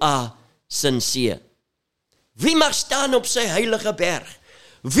who are sincere. Wie mag staan op sy heilige berg?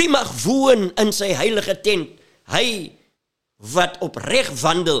 Wie mag woon in sy heilige tent? Hy wat opreg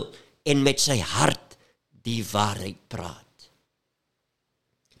wandel en met sy hart die waarheid praat.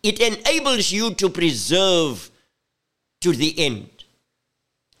 It enables you to preserve to the end.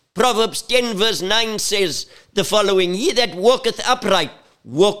 Proverbs 10 verse 9 says the following, he that walketh upright,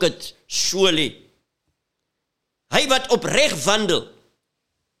 walketh surely. Hy wat opreg wandel,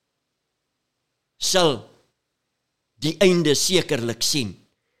 sal die einde sekerlik sien.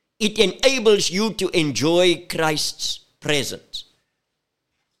 It enables you to enjoy Christ's presence.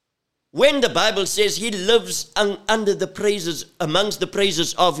 When the Bible says he lives under the praises, amongst the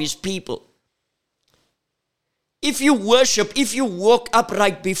praises of his people, If you worship, if you walk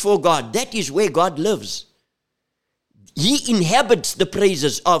upright before God, that is where God lives. He inhabits the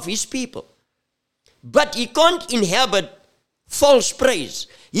praises of his people. But he can't inhabit false praise.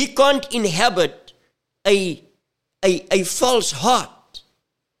 He can't inhabit a false heart.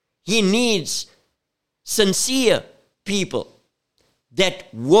 He needs sincere people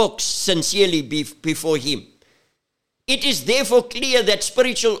that walk sincerely before him. It is therefore clear that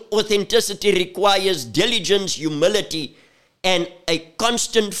spiritual authenticity requires diligence, humility, and a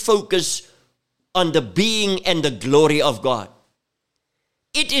constant focus on the being and the glory of God.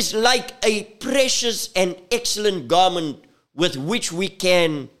 It is like a precious and excellent garment with which we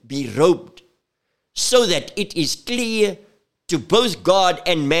can be robed, so that it is clear to both God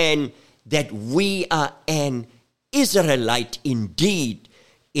and man that we are an Israelite indeed,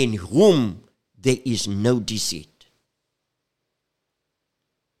 in whom there is no deceit.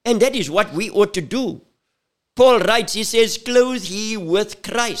 And that is what we ought to do. Paul writes, he says, clothe ye with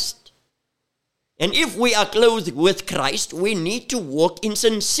Christ. And if we are clothed with Christ, we need to walk in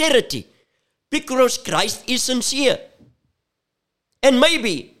sincerity, because Christ is sincere. And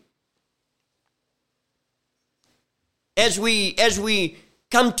maybe as we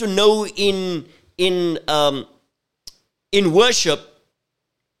come to know in worship,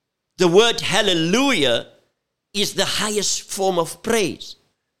 the word hallelujah is the highest form of praise,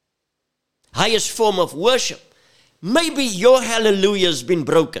 highest form of worship. Maybe your hallelujah has been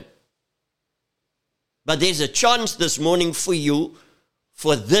broken, but there's a chance this morning for you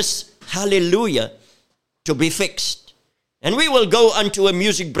for this hallelujah to be fixed. And we will go on to a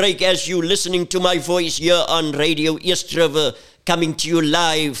music break as you listening to my voice here on Radio East River, coming to you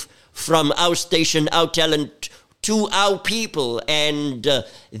live from our station, our talent, to our people. And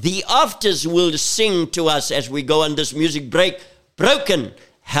the afters will sing to us as we go on this music break, Broken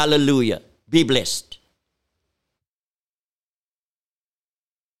Hallelujah. Be blessed.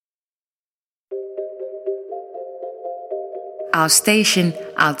 Our station,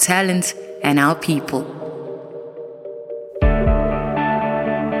 our talent, and our people.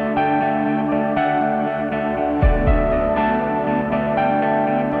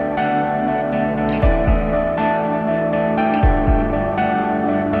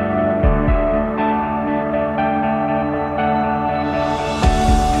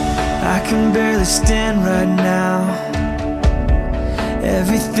 I can barely stand right now.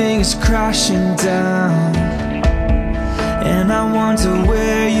 Everything is crashing down, and I wonder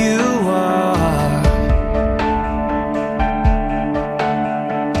where you are.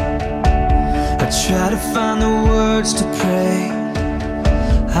 I try to find the words to pray.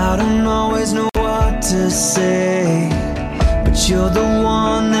 I don't always know what to say, but you're the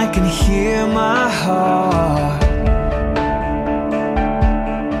one that can hear my heart.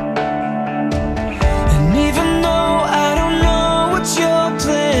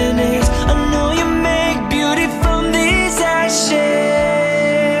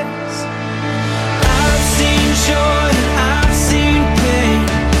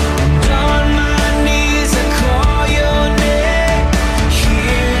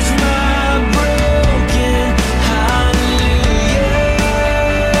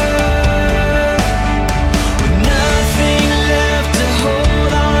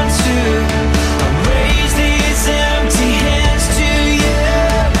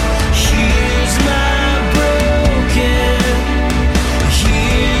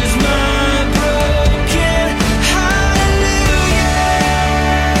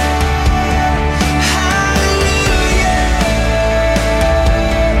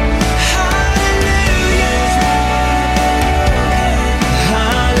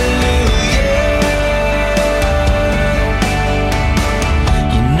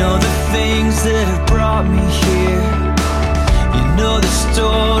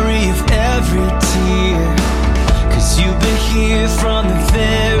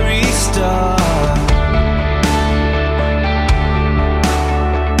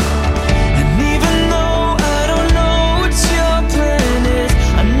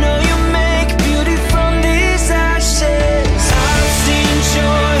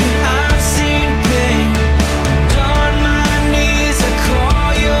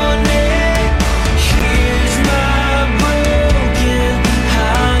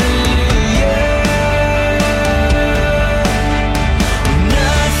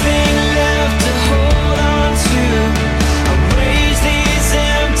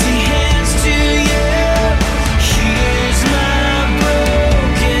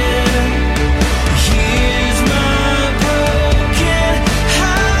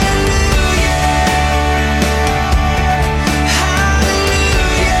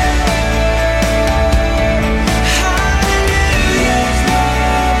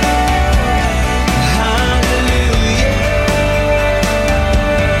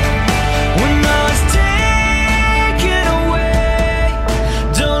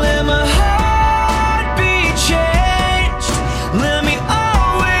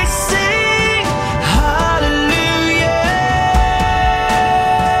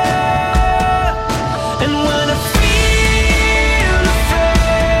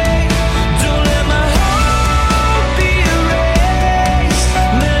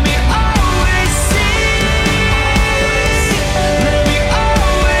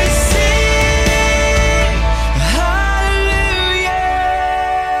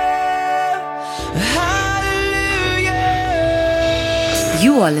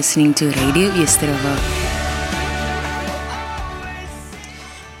 are listening to Radio East River.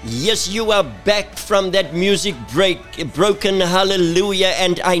 Yes, you are back from that music break, broken hallelujah,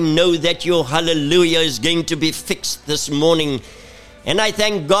 and I know that your hallelujah is going to be fixed this morning. And I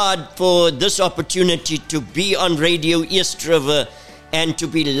thank God for this opportunity to be on Radio East River and to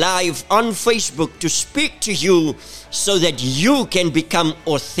be live on Facebook to speak to you so that you can become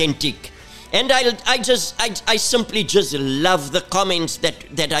authentic. And I simply just love the comments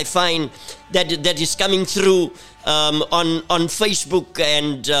that I find that is coming through on Facebook,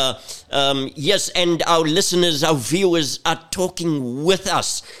 and yes, and our listeners, our viewers are talking with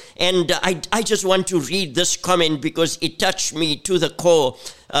us. And I just want to read this comment because it touched me to the core.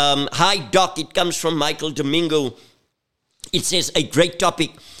 Hi, Doc. It comes from Michael Domingo. It says, a great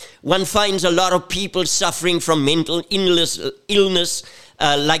topic. One finds a lot of people suffering from mental illness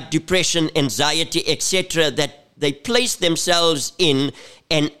like depression, anxiety, etc., that they place themselves in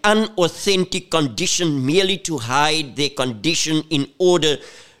an unauthentic condition merely to hide their condition in order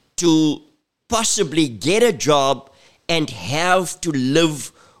to possibly get a job and have to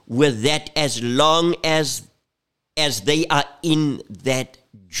live with that as long as they are in that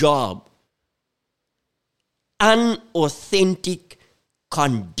job. Unauthentic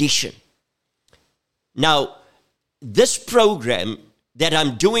condition. Now, this program that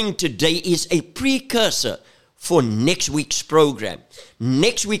I'm doing today is a precursor for next week's program.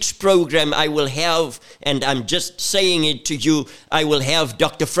 Next week's program I will have, and I'm just saying it to you, I will have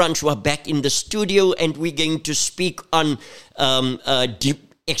Dr. Francois back in the studio, and we're going to speak on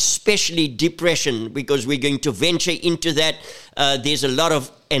especially depression, because we're going to venture into that. There's a lot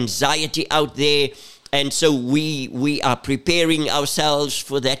of anxiety out there, and so we are preparing ourselves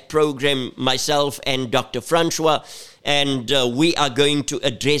for that program, myself and Dr. Francois. And we are going to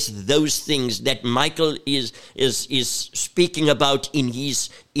address those things that Michael is speaking about in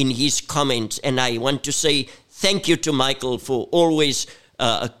his comments. And I want to say thank you to Michael for always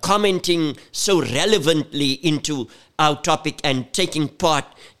commenting so relevantly into our topic and taking part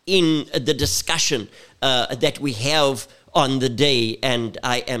in the discussion that we have on the day. And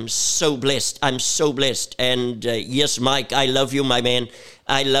I am so blessed. I'm so blessed. And yes, Mike, I love you, my man.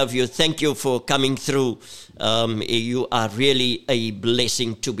 I love you. Thank you for coming through. You are really a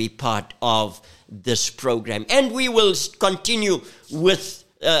blessing to be part of this program. And we will continue with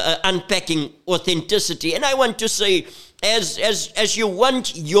unpacking authenticity. And I want to say, as you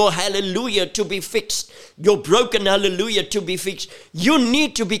want your hallelujah to be fixed, your broken hallelujah to be fixed, you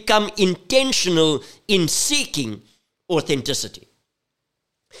need to become intentional in seeking authenticity.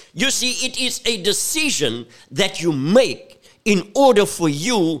 You see, it is a decision that you make in order for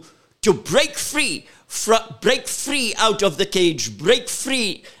you to break free out of the cage, break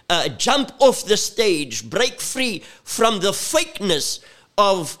free, jump off the stage, break free from the fakeness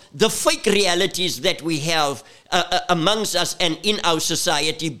of the fake realities that we have amongst us and in our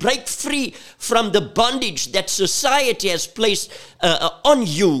society. Break free from the bondage that society has placed on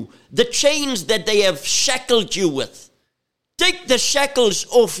you, the chains that they have shackled you with. Take the shackles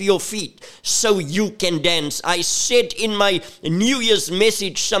off your feet so you can dance. I said in my New Year's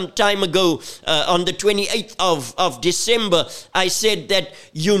message some time ago, on the 28th of December, I said that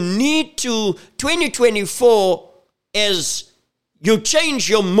you need to, 2024, as you change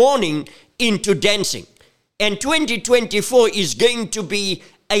your mourning into dancing. And 2024 is going to be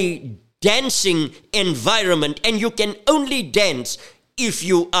a dancing environment. And you can only dance if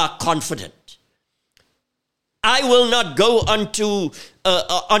you are confident. I will not go onto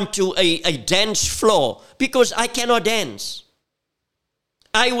a dance floor because I cannot dance.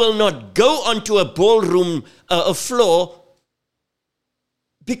 I will not go onto a ballroom floor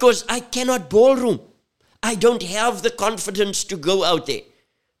because I cannot ballroom. I don't have the confidence to go out there.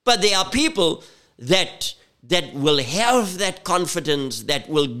 But there are people that will have that confidence, that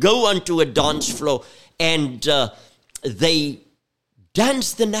will go onto a dance floor and they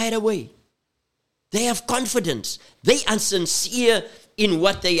dance the night away. They have confidence. They are sincere in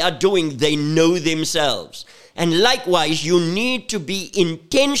what they are doing. They know themselves. And likewise, you need to be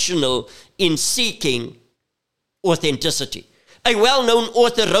intentional in seeking authenticity. A well-known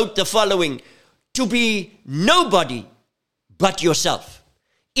author wrote the following: to be nobody but yourself,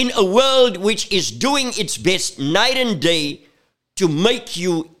 in a world which is doing its best night and day to make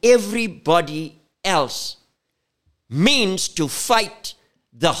you everybody else, means to fight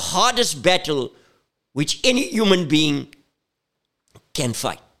the hardest battle which any human being can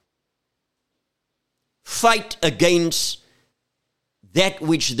fight. Fight against that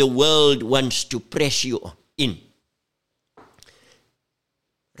which the world wants to press you in.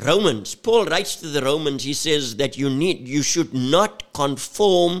 Paul writes to the Romans, he says that you should not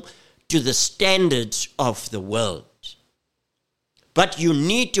conform to the standards of the world, but you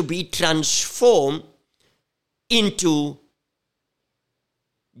need to be transformed into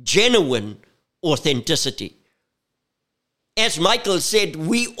genuine authenticity. As Michael said,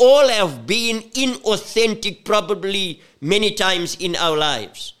 we all have been inauthentic probably many times in our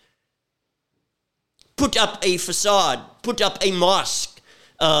lives. Put up a facade, put up a mask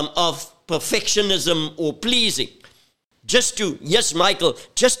of perfectionism or pleasing, just to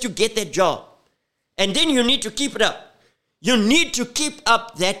get that job. And then you need to keep it up. You need to keep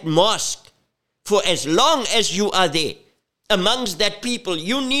up that mask for as long as you are there amongst that people.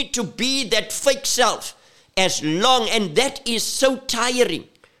 You need to be that fake self as long, and that is so tiring.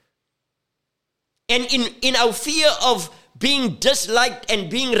 And in our fear of being disliked and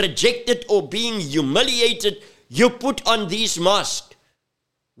being rejected or being humiliated, you put on these masks.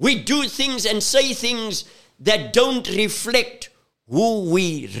 We do things and say things that don't reflect who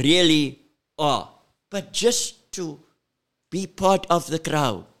we really are, but just to be part of the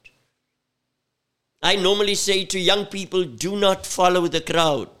crowd. I normally say to young people, do not follow the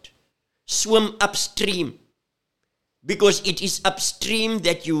crowd. Swim upstream, because it is upstream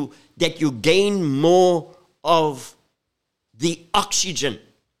that you gain more of the oxygen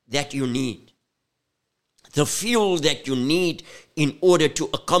that you need, the fuel that you need in order to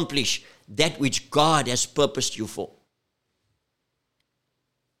accomplish that which God has purposed you for.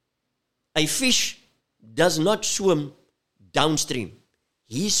 A fish does not swim downstream.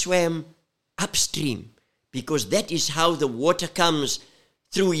 He swam upstream, because that is how the water comes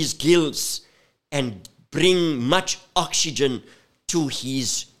through his gills and bring much oxygen to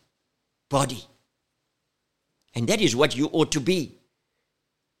his body. And that is what you ought to be.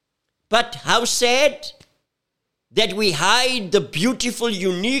 But how sad that we hide the beautiful,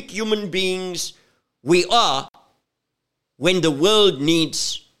 unique human beings we are when the world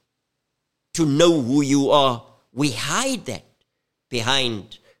needs to know who you are. We hide that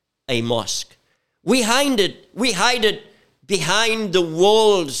behind a mask. We hide it behind the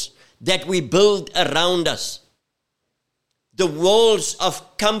walls that we build around us. The walls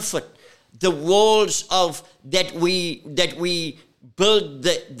of comfort, the walls of that we build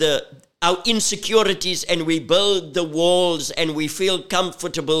our insecurities, and we build the walls and we feel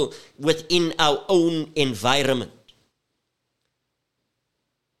comfortable within our own environment.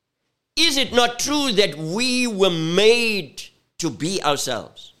 Is it not true that we were made to be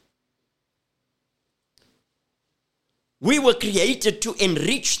ourselves? We were created to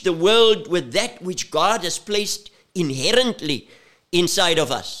enrich the world with that which God has placed inherently inside of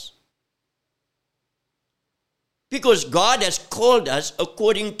us. Because God has called us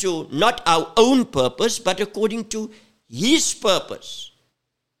according to not our own purpose, but according to His purpose.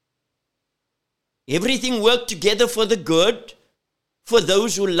 Everything worked together for the good, for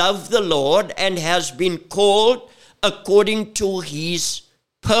those who love the Lord and has been called according to His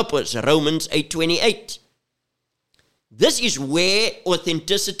purpose. Romans 8:28. This is where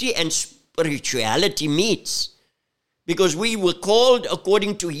authenticity and spirituality meets. Because we were called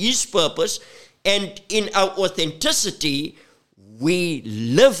according to His purpose, and in our authenticity, we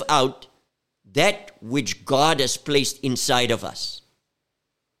live out that which God has placed inside of us.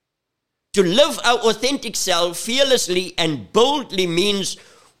 To live our authentic self fearlessly and boldly means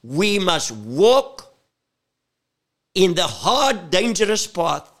we must walk in the hard, dangerous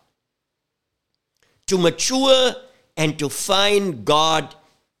path to mature and to find God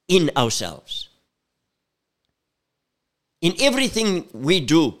in ourselves. In everything we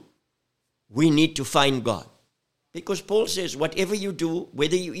do, we need to find God. Because Paul says, whatever you do,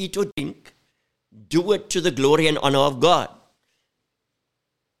 whether you eat or drink, do it to the glory and honor of God.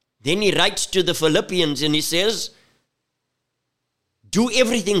 Then he writes to the Philippians and he says, do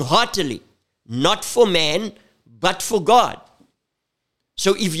everything heartily, not for man, but for God.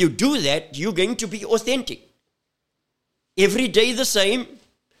 So if you do that, you're going to be authentic. Every day the same.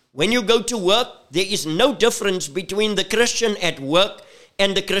 When you go to work, there is no difference between the Christian at work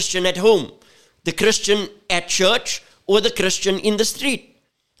and the Christian at home, the Christian at church or the Christian in the street.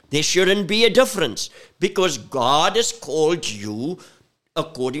 There shouldn't be a difference, because God has called you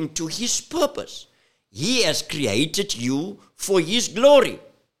according to His purpose. He has created you for His glory.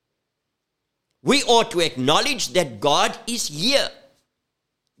 We ought to acknowledge that God is here.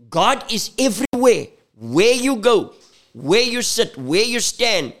 God is everywhere. Where you go, where you sit, where you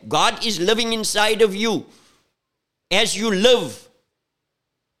stand, God is living inside of you. As you live,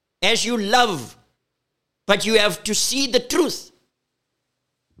 as you love, but you have to see the truth,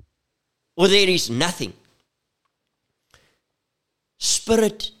 or there is nothing.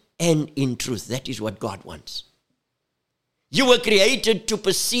 spirit and in truth. That is what God wants. You were created to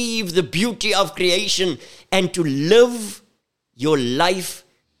perceive the beauty of creation and to live your life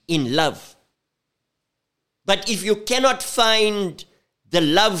in love. But if you cannot find the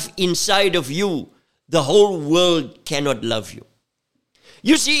love inside of you, the whole world cannot love you.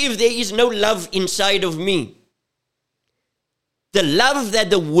 You see, if there is no love inside of me, the love that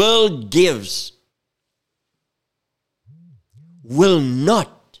the world gives will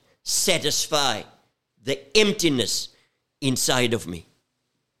not satisfy the emptiness inside of me.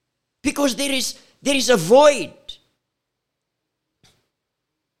 Because there is a void.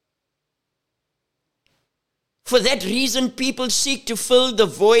 For that reason, people seek to fill the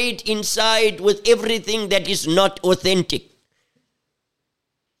void inside with everything that is not authentic.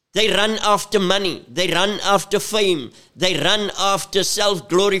 They run after money. They run after fame. They run after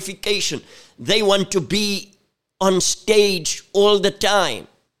self-glorification. They want to be on stage all the time.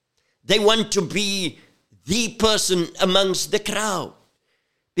 They want to be the person amongst the crowd.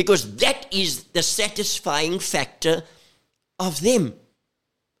 Because that is the satisfying factor of them.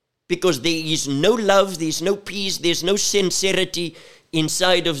 Because there is no love, there is no peace, there is no sincerity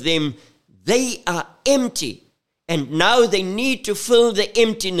inside of them. They are empty. And now they need to fill the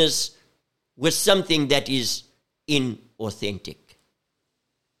emptiness with something that is inauthentic.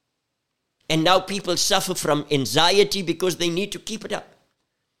 And now people suffer from anxiety because they need to keep it up.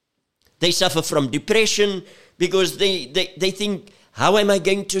 They suffer from depression because they think, how am I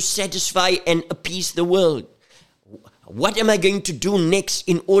going to satisfy and appease the world? What am I going to do next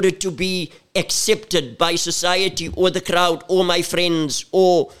in order to be accepted by society or the crowd or my friends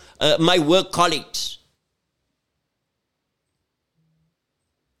or my work colleagues?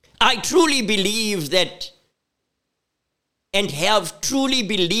 I truly believe that, and have truly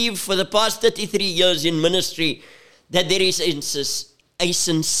believed for the past 33 years in ministry, that there is a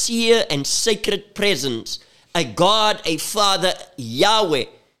sincere and sacred presence, a God, a Father, Yahweh,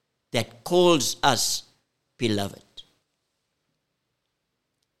 that calls us beloved.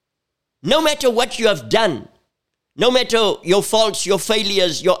 No matter what you have done, no matter your faults, your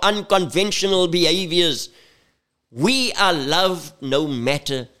failures, your unconventional behaviors, we are loved no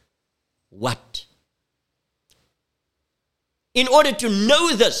matter what. In order to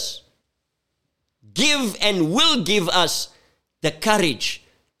know this, give and will give us the courage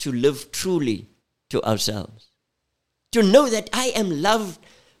to live truly to ourselves. To know that I am loved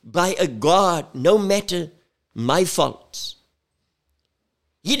by a God no matter my faults.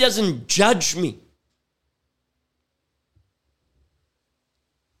 He doesn't judge me.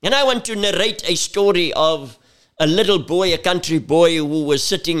 And I want to narrate a story of a little boy, a country boy who was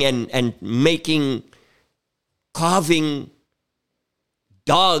sitting and carving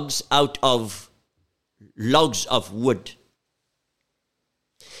dogs out of logs of wood.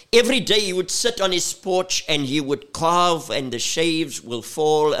 Every day he would sit on his porch and he would carve, and the shaves will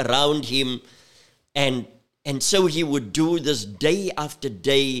fall around him. And so he would do this day after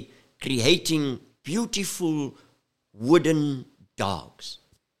day, creating beautiful wooden dogs.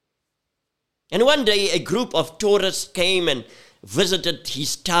 And one day a group of tourists came and visited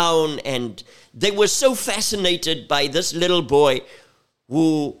his town, and they were so fascinated by this little boy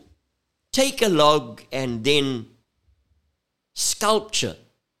who take a log and then sculpture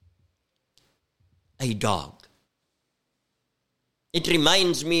a dog. It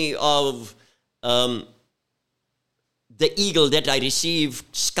reminds me of the eagle that I received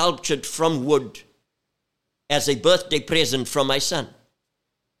sculptured from wood as a birthday present from my son.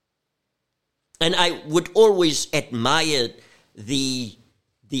 And I would always admire the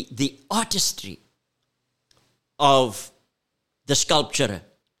artistry of the sculptor,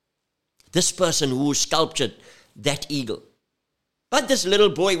 this person who sculptured that eagle. But this little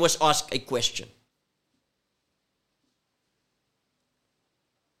boy was asked a question.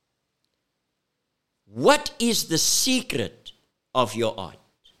 What is the secret of your art?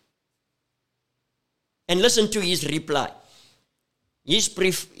 And listen to his reply.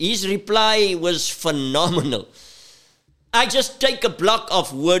 His reply was phenomenal. I just take a block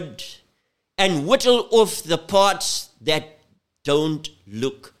of wood and whittle off the parts that don't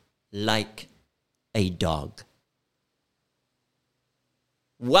look like a dog.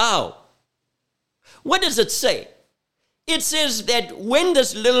 Wow. What does it say? It says that when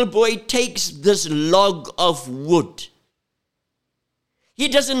this little boy takes this log of wood, he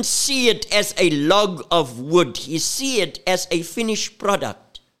doesn't see it as a log of wood. He sees it as a finished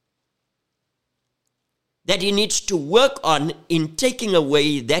product that he needs to work on in taking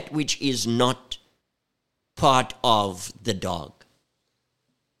away that which is not part of the dog.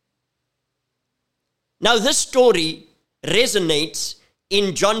 Now, this story resonates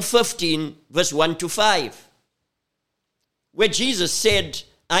in John 15, verse 1 to 5, where Jesus said,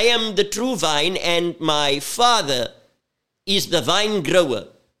 I am the true vine, and my Father is the vine grower,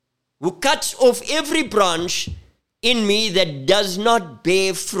 who cuts off every branch in me that does not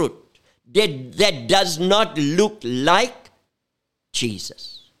bear fruit, that does not look like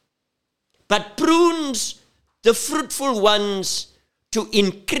Jesus, but prunes the fruitful ones to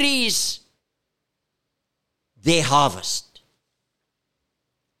increase their harvest.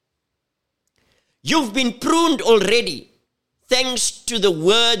 You've been pruned already, thanks to the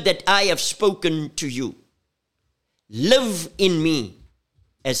word that I have spoken to you. Live in me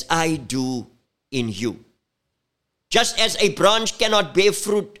as I do in you. Just as a branch cannot bear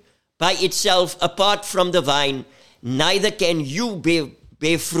fruit by itself apart from the vine, neither can you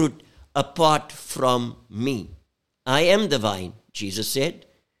bear fruit apart from me. I am the vine, Jesus said.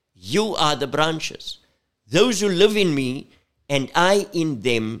 You are the branches. Those who live in me and I in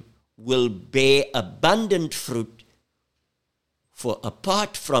them will bear abundant fruit, for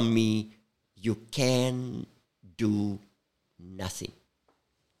apart from me you can do nothing.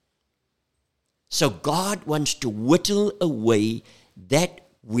 So God wants to whittle away that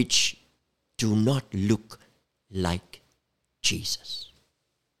which do not look like Jesus.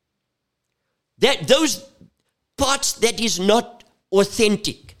 Those parts that is not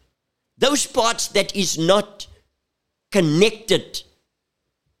authentic, those parts that is not connected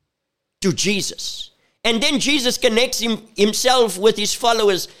to Jesus. And then Jesus connects himself with his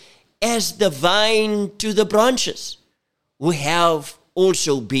followers as the vine to the branches, who have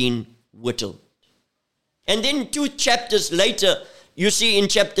also been whittled. And then 2 chapters later, you see in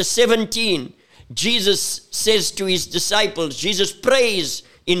chapter 17, Jesus says to his disciples, Jesus prays,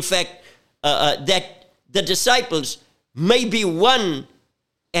 in fact, that the disciples may be one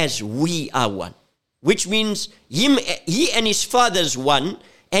as we are one, which means he and his Father's one,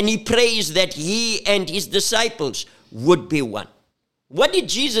 and he prays that he and his disciples would be one. What did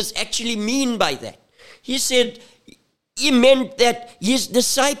Jesus actually mean by that? He said he meant that his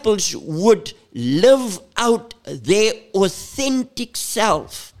disciples would live out their authentic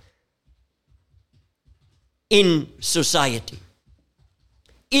self in society.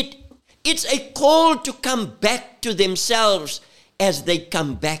 It's a call to come back to themselves as they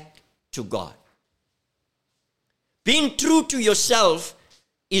come back to God. Being true to yourself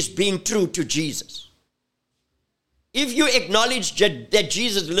is being true to Jesus. If you acknowledge that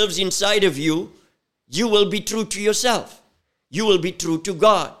Jesus lives inside of you, you will be true to yourself. You will be true to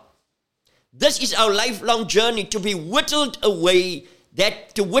God. This is our lifelong journey, to whittle away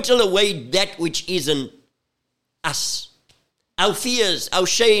that which isn't us. Our fears, our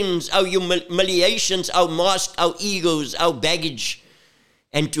shames, our humiliations, our masks, our egos, our baggage,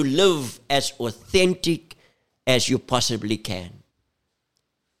 and to live as authentic as you possibly can.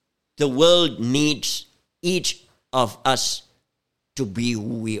 The world needs each of us to be who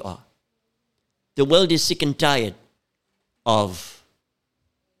we are. The world is sick and tired of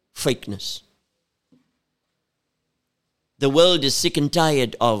fakeness. The world is sick and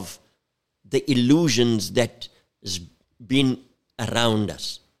tired of the illusions that has been around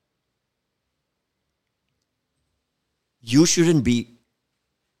us. You shouldn't be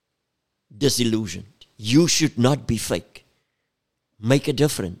disillusioned. You should not be fake. Make a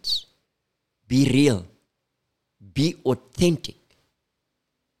difference. Be real. Be authentic.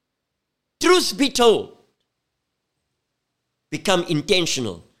 Truth be told, become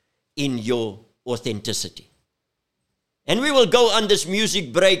intentional in your authenticity. And we will go on this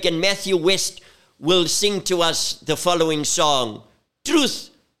music break, and Matthew West will sing to us the following song,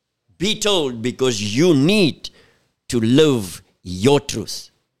 Truth Be Told, because you need to live your truth.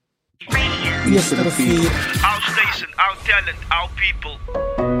 Yes, Rafi. Our station, our talent, our people.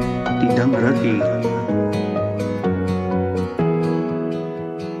 Tidang Raki.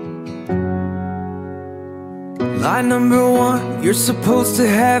 Line number 1, you're supposed to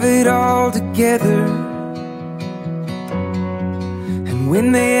have it all together. And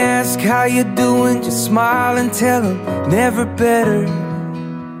when they ask how you doing, just smile and tell them never better.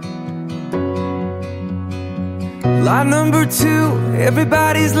 Line number 2,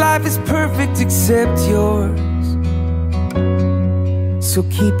 everybody's life is perfect except yours. So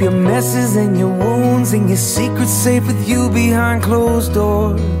keep your messes and your wounds and your secrets safe with you behind closed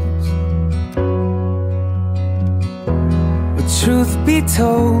doors. Truth be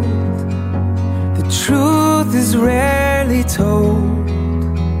told, the truth is rarely told.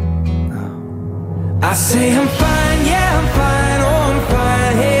 I say I'm fine, yeah I'm fine, oh I'm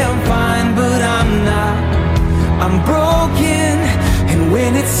fine, hey I'm fine, but I'm not. I'm broken, and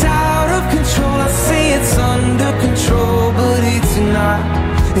when it's out of control, I say it's under control.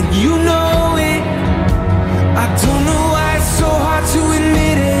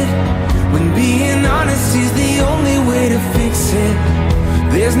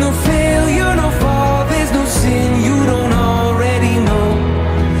 There's no failure, no fall, there's no sin you don't already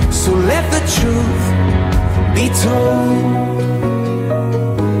know. So let the truth be told.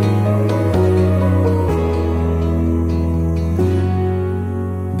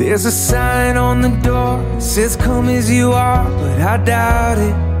 There's a sign on the door, says come as you are, but I doubt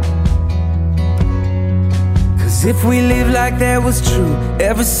it. Cause if we live like that was true,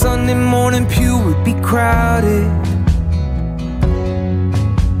 every Sunday morning pew would be crowded.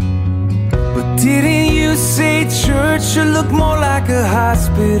 But didn't you say church should look more like a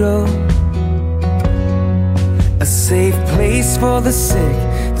hospital? A safe place for the sick,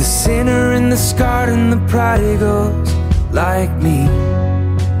 the sinner and the scarred and the prodigals like me.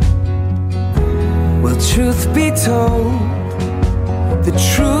 Well, truth be told, the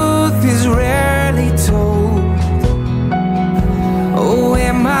truth is rarely told. Oh,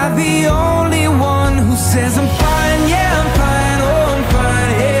 am I the only one who says I'm fine? Yeah, I'm fine. Oh, I'm fine.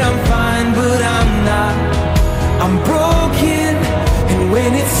 Hey, I'm fine, but I'm not. I'm broken, and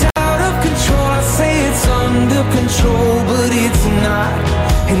when it's out of control, I say it's under control, but it's not.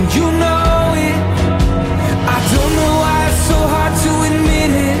 And you know it. I don't know why it's so hard to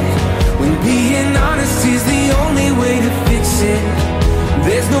admit it, when being honest is the only way to fix it.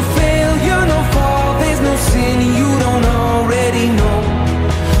 There's no failure, no fall, there's no sin you don't already know.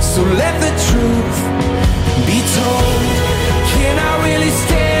 So let the truth be told. Can I really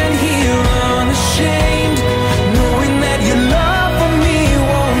stand here unashamed, knowing that your love for me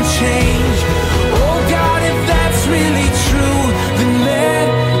won't change? Oh God, if that's really true, then let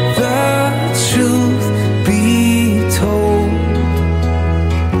the truth be told.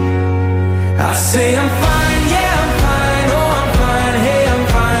 I say I'm fine, yeah, I'm fine, oh, I'm fine, hey, I'm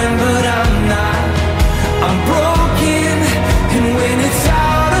fine, but I'm not. I'm broken, and when it's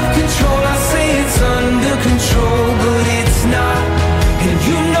out of control, I say it's under control, but it's not. And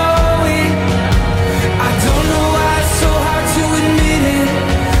you know it. I don't know why it's so hard to admit it,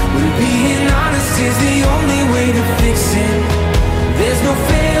 when being honest is the only way to fix it. There's no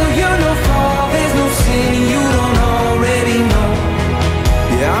failure, no fall, there's no sin you don't already know.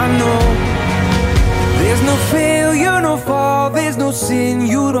 Yeah, I know. There's no failure, no fall, there's no sin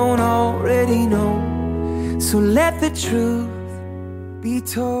you don't already know. So let the truth be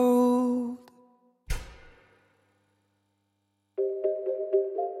told.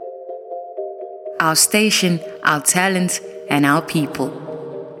 Our station, our talent, and our people.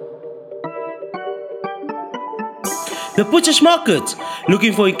 The Butcher's Market.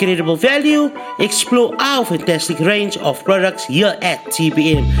 Looking for incredible value? Explore our fantastic range of products here at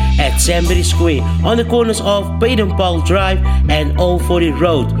TBM at Sandbury Square on the corners of Baden Powell Drive and Old 40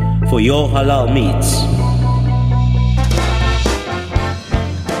 Road for your halal meats.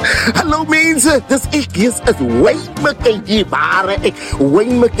 Hallo mense, dis ek, hier is Wayne McKay, die ware ek,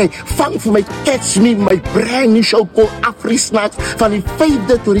 Wayne McKay, vang vir my Catch Me, my brand new show called AfriSnacks, van die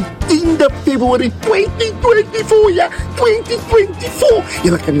 5de tot die 10de February 2024, ja, 2024.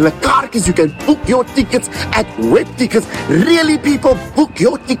 Julle kan julle kaartjies, you can book your tickets at WebTickets. Really people, book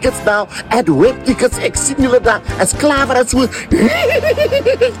your tickets now at WebTickets. Ek sien julle daar, as klaar as hoe.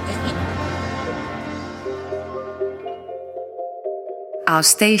 Our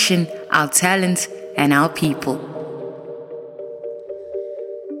station, our talent, and our people.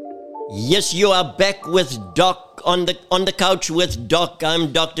 Yes, you are back with Doc on the couch with Doc.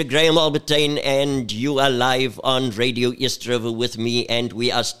 I'm Dr. Graham Albertine, and you are live on Radio East River with me, and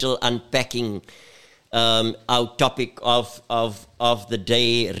we are still unpacking our topic of the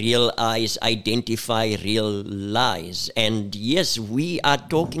day: real eyes identify real lies. And yes, we are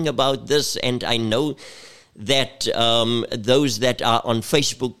talking about this, and I know that those that are on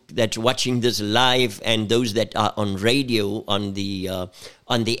Facebook that's watching this live, and those that are on radio on the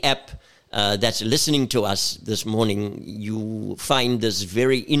app that's listening to us this morning, you find this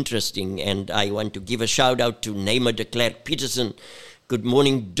very interesting. And I want to give a shout out to Naima de Klerk Peterson. Good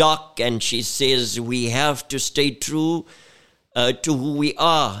morning, Doc. And she says we have to stay true to who we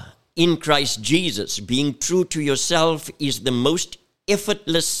are in Christ Jesus. Being true to yourself is the most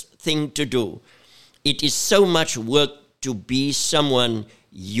effortless thing to do. It is so much work to be someone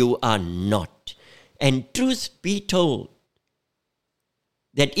you are not. And truth be told,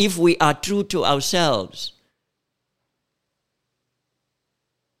 that if we are true to ourselves,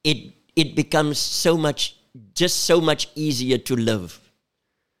 it becomes so much easier to live.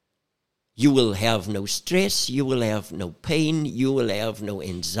 You will have no stress, you will have no pain, you will have no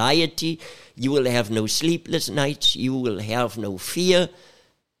anxiety, you will have no sleepless nights, you will have no fear.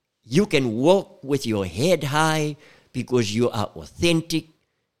 You can walk with your head high because you are authentic,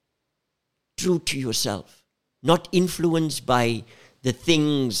 true to yourself, not influenced by the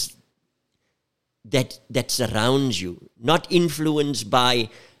things that surrounds you, not influenced by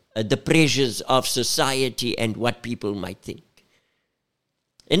the pressures of society and what people might think.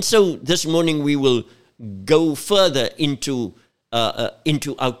 And so this morning we will go further into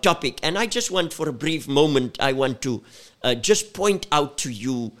our topic. And I just want, for a brief moment, I want to just point out to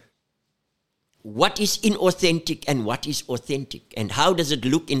you what is inauthentic and what is authentic, and how does it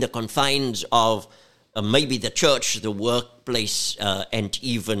look in the confines of maybe the church, the workplace, and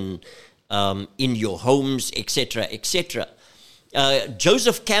even in your homes, etc., etc.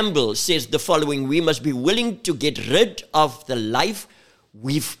 Joseph Campbell says the following: we must be willing to get rid of the life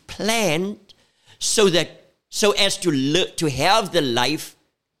we've planned so as to have the life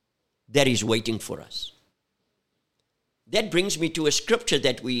that is waiting for us. That brings me to a scripture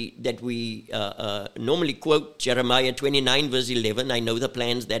that we normally quote, Jeremiah 29 verse 11. I know the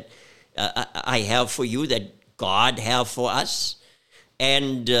plans that I have for you, that God have for us.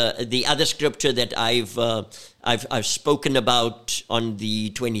 And the other scripture that I've spoken about on the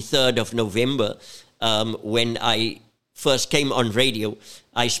 23rd of November, when I first came on radio,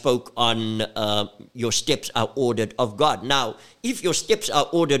 I spoke on your steps are ordered of God. Now, if your steps are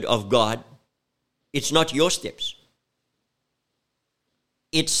ordered of God, it's not your steps.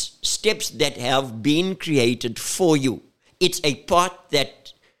 It's steps that have been created for you. It's a path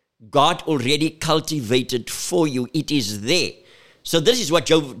that God already cultivated for you. It is there. So this is what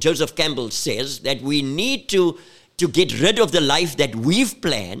Joseph Campbell says, that we need to get rid of the life that we've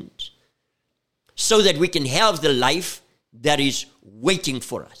planned so that we can have the life that is waiting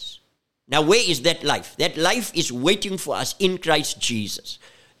for us. Now, where is that life? That life is waiting for us in Christ Jesus.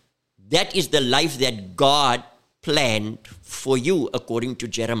 That is the life that God planned for you, according to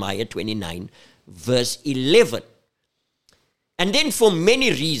Jeremiah 29, verse 11. And then for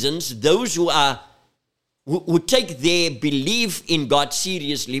many reasons, those who take their belief in God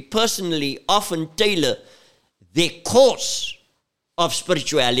seriously, personally, often tailor their course of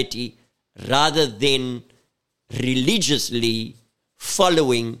spirituality rather than religiously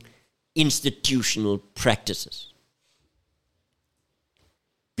following institutional practices.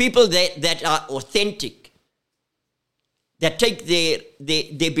 People that are authentic, that take their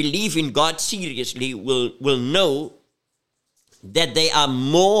belief in God seriously, will know that they are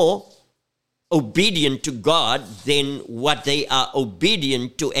more obedient to God than what they are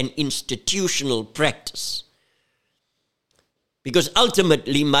obedient to an institutional practice. Because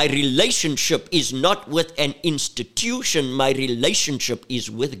ultimately, my relationship is not with an institution, my relationship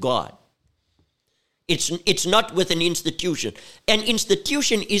is with God. It's not with an institution. An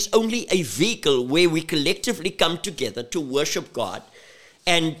institution is only a vehicle where we collectively come together to worship God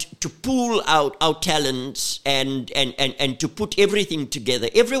and to pool out our talents and to put everything together.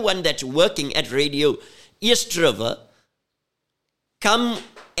 Everyone that's working at Radio East River come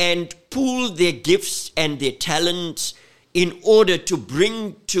and pool their gifts and their talents in order to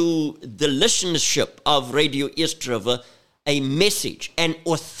bring to the listenership of Radio East River a message, an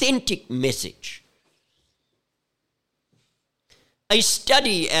authentic message. A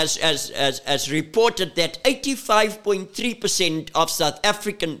study has reported that 85.3% of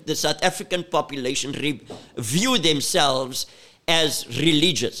the South African population view themselves as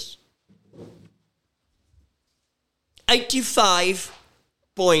religious.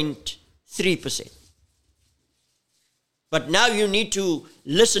 85.3%. But now you need to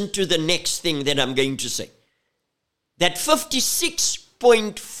listen to the next thing that I'm going to say. That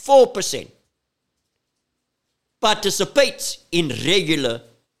 56.4% participates in regular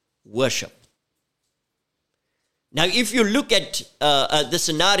worship. Now, if you look at the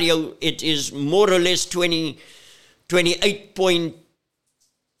scenario, it is more or less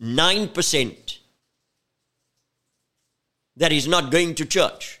 28.9% that is not going to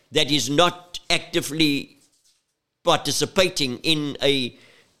church, that is not actively participating in a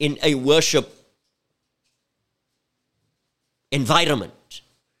worship environment.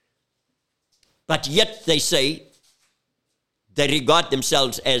 But yet they say they regard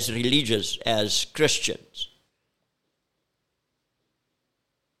themselves as religious, as Christians.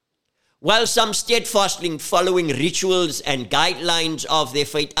 While some steadfastly following rituals and guidelines of their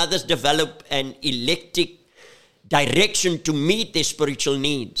faith, others develop an eclectic direction to meet their spiritual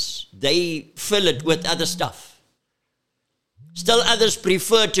needs. They fill it with other stuff. Still others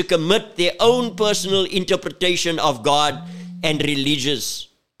prefer to commit their own personal interpretation of God and religious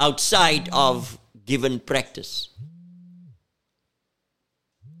outside of given practice.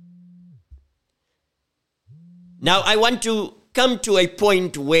 Now, I want to come to a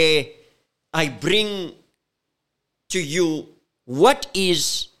point where I bring to you what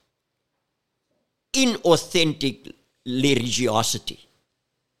is inauthentic religiosity,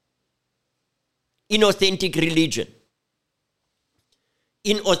 inauthentic religion,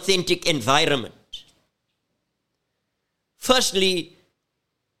 inauthentic environment. Firstly,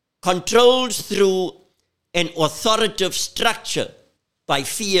 controls through an authoritative structure by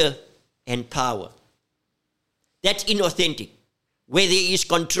fear and power. That's inauthentic, where there is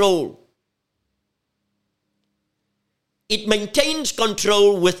control. It maintains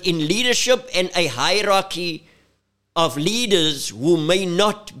control within leadership and a hierarchy of leaders who may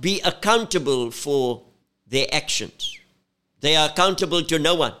not be accountable for their actions. They are accountable to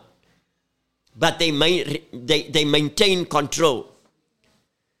no one, but they maintain control.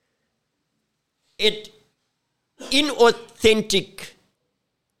 Inauthentic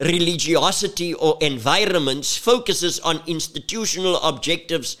religiosity or environments focuses on institutional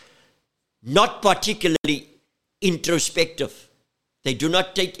objectives, not particularly introspective. They do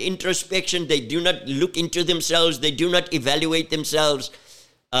not take introspection. They do not look into themselves. They do not evaluate themselves.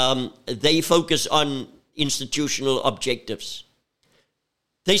 They focus on institutional objectives.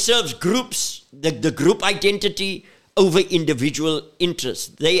 They serve groups, the group identity over individual interests.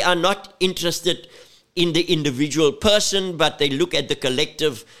 They are not interested in the individual person, but they look at the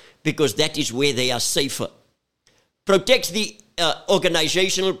collective because that is where they are safer. Protects the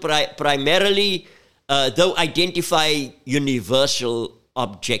organizational primarily, though identify universal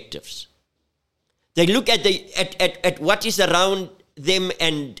objectives. They look at what is around them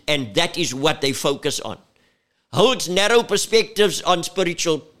and that is what they focus on. Holds narrow perspectives on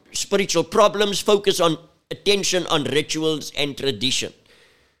spiritual problems, focus on attention on rituals and tradition.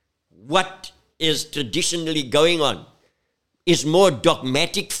 What is traditionally going on is more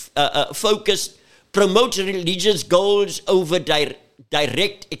dogmatic focused, promotes religious goals over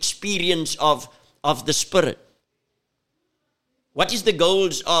direct experience of the Spirit. What is the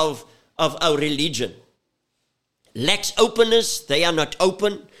goals of our religion? Lacks openness. They are not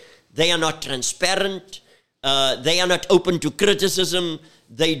open. They are not transparent. They are not open to criticism.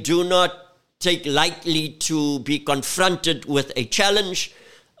 They do not take lightly to be confronted with a challenge.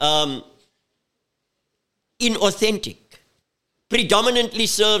 Inauthentic. Predominantly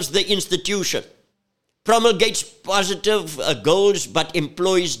serves the institution. Promulgates positive goals but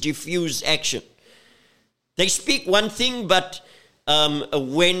employs diffuse action. They speak one thing, but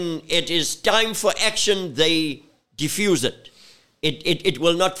when it is time for action, they diffuse it. It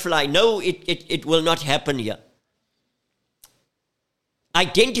will not fly. No, it will not happen here.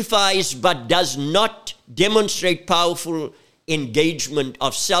 Identifies but does not demonstrate powerful engagement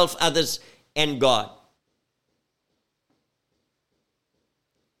of self, others, and God.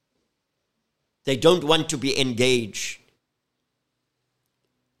 They don't want to be engaged.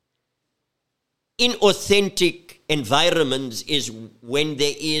 Inauthentic environments is when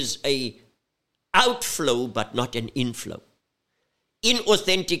there is a outflow but not an inflow.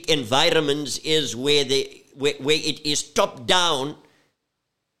 Inauthentic environments is where it is top down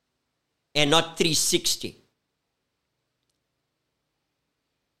and not 360.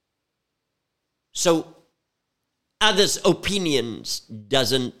 So others' opinions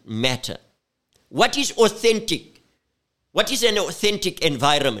doesn't matter. What is authentic? What is an authentic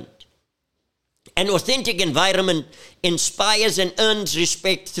environment? An authentic environment inspires and earns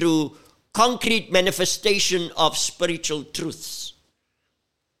respect through concrete manifestation of spiritual truths.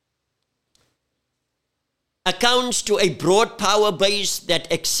 Accounts to a broad power base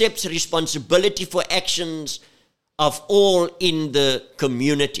that accepts responsibility for actions of all in the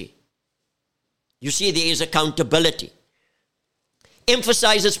community. You see, there is accountability.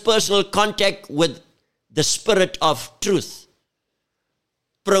 Emphasizes personal contact with the spirit of truth.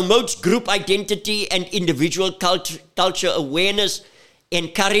 Promotes group identity and individual culture awareness.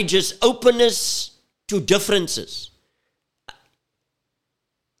 Encourages openness to differences.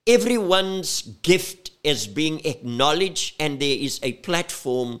 Everyone's gift is being acknowledged, and there is a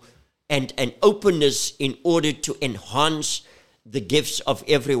platform and an openness in order to enhance the gifts of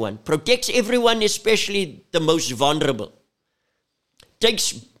everyone. Protects everyone, especially the most vulnerable.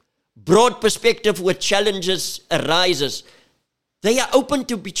 Takes broad perspective where challenges arises. They are open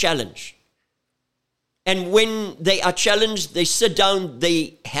to be challenged. And when they are challenged, they sit down,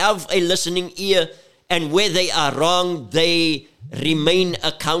 they have a listening ear, and where they are wrong, they remain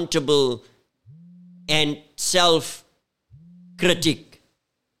accountable and self-critic.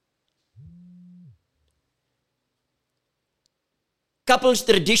 Couples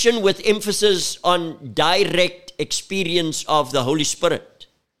tradition with emphasis on direct experience of the Holy Spirit.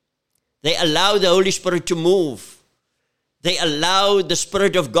 They allow the Holy Spirit to move. They allow the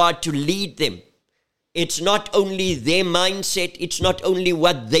Spirit of God to lead them. It's not only their mindset, it's not only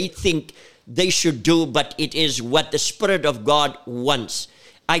what they think, they should do, but it is what the Spirit of God wants.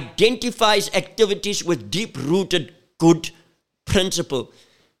 Identifies activities with deep-rooted good principle.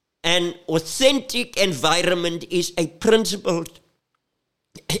 An authentic environment is a principled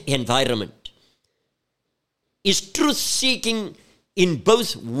environment. Is truth-seeking in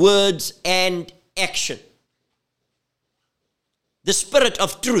both words and action. The Spirit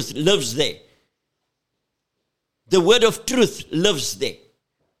of truth lives there. The word of truth lives there.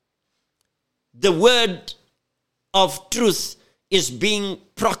 The word of truth is being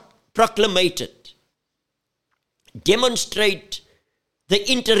proclamated. Demonstrate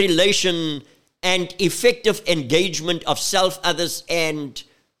the interrelation and effective engagement of self, others, and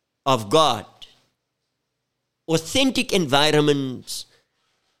of God. Authentic environments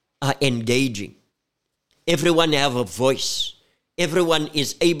are engaging. Everyone have a voice. Everyone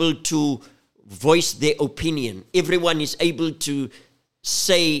is able to voice their opinion. Everyone is able to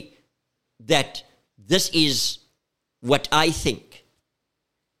say that this is what I think.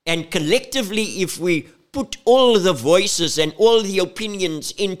 And collectively, if we put all the voices and all the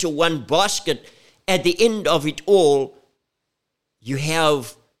opinions into one basket, at the end of it all, you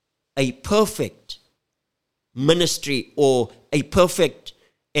have a perfect ministry or a perfect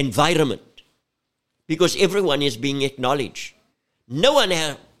environment, because everyone is being acknowledged. No one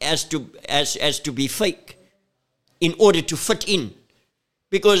has to be fake in order to fit in,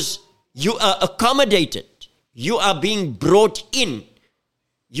 because you are accommodated. You are being brought in.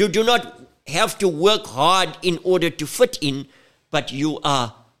 You do not have to work hard in order to fit in, but you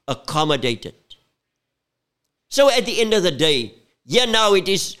are accommodated. So at the end of the day, now it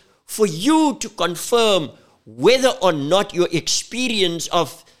is for you to confirm whether or not your experience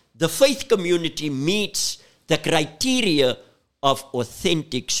of the faith community meets the criteria of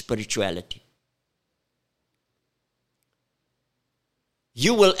authentic spirituality.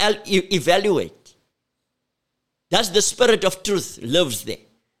 You will evaluate. Does the Spirit of truth lives there?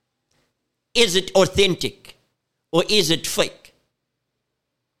 Is it authentic or is it fake?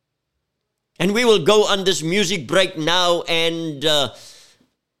 And we will go on this music break now, and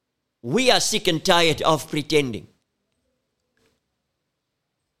we are sick and tired of pretending.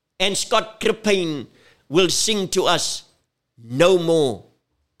 And Scott Crippen will sing to us, "No More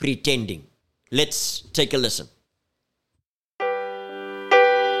Pretending." Let's take a listen.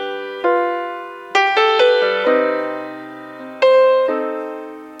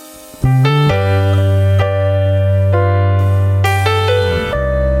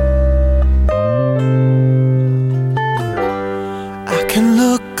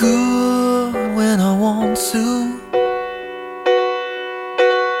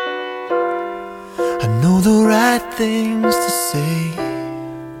 Things to say.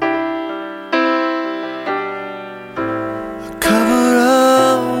 I cover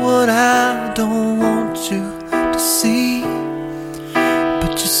up what I don't want you to see,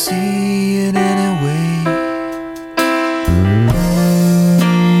 but you see it anyway.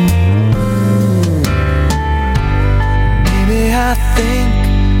 Maybe I think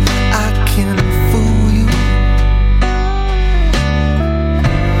I can fool you.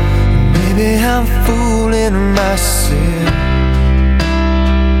 Maybe I'm fooling myself.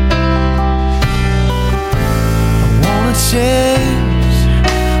 I wanna change,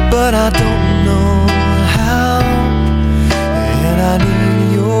 but I don't know how, and I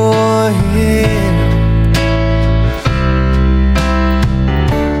need your help.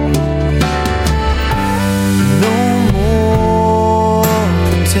 No more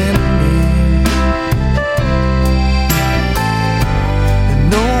pretending.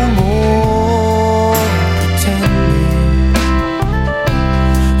 No more pretending.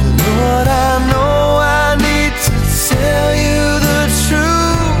 Lord, I know I need to tell you the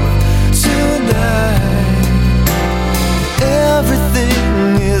truth tonight. Everything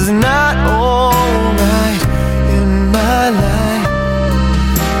is not alright in my life,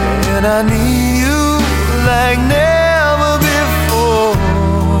 and I need you like never before.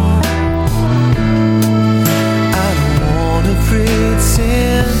 I don't wanna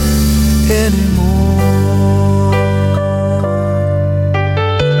pretend anymore.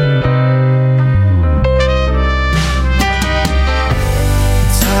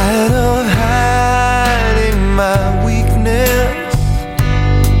 Tired of hiding my weakness.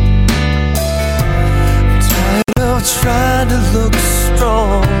 Tired of trying to look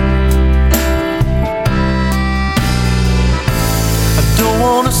strong. I don't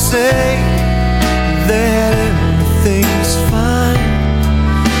wanna say that everything's fine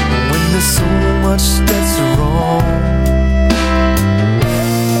when there's so much that's wrong.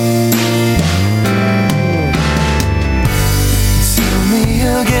 Tell me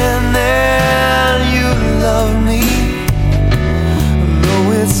again that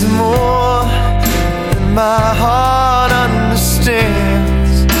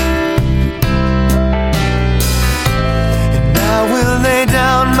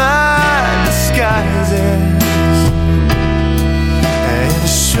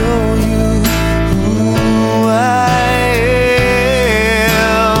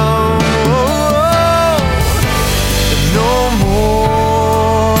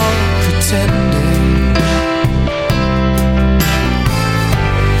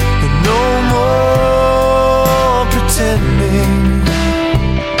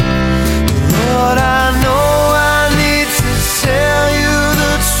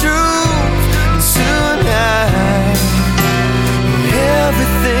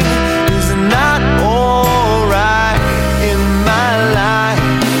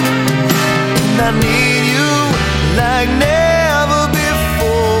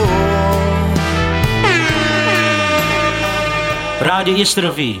Radio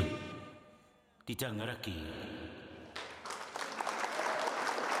Easterville. Die Tangaraki.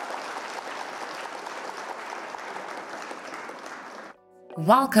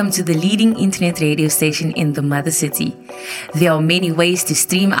 Welcome to the leading internet radio station in the Mother City. There are many ways to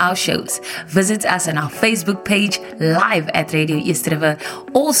stream our shows. Visit us on our Facebook page, live at Radio East River.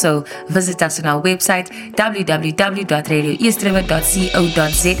 Also, visit us on our website,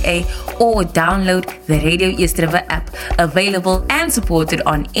 www.radioeastriver.co.za, or download the Radio East River app, available and supported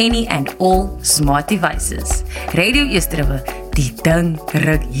on any and all smart devices. Radio East River, die ding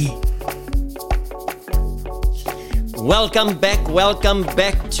ruk hier. Welcome back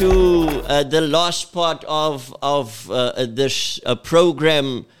to the last part of this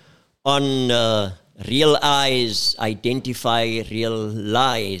program on realize, identify real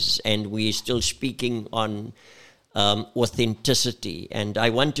lies, and we're still speaking on authenticity. And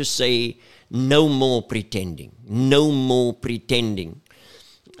I want to say, no more pretending.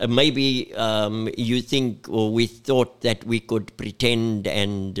 Maybe you think, or we thought that we could pretend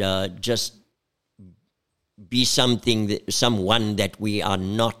and just be someone that we are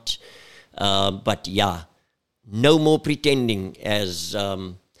not. But yeah, no more pretending, as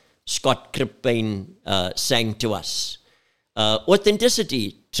Scott Crippen sang to us.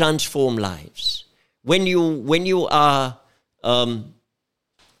 Authenticity transforms lives. When you are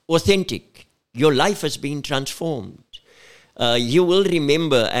authentic, your life has been transformed. You will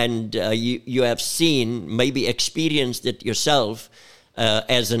remember, and you have seen, maybe experienced it yourself,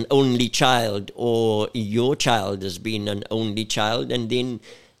 as an only child, or your child has been an only child, and then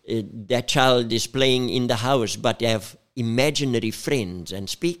that child is playing in the house but have imaginary friends and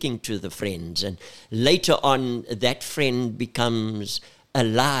speaking to the friends, and later on that friend becomes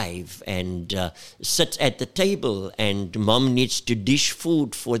alive and sits at the table, and mom needs to dish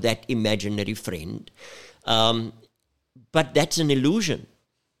food for that imaginary friend. But that's an illusion.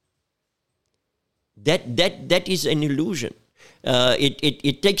 That is an illusion.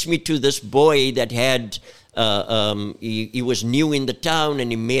 It takes me to this boy that had he was new in the town,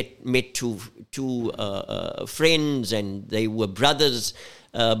 and he met two friends, and they were brothers,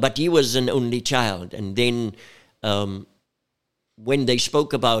 but he was an only child. And then when they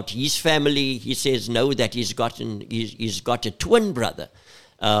spoke about his family, he says no, that he's got a twin brother,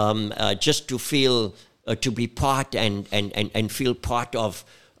 just to feel to be part and feel part of,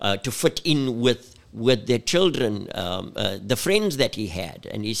 to fit in with their children, the friends that he had.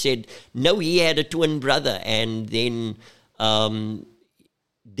 And he said, no, he had a twin brother, and then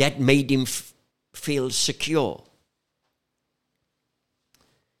that made him feel secure.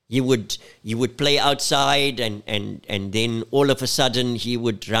 He would play outside, and then all of a sudden he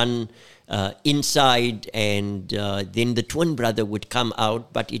would run inside, and then the twin brother would come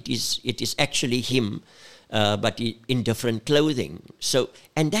out, but it is actually him, but in different clothing. So,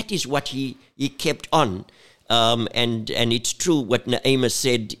 and that is what he kept on. And it's true what Naima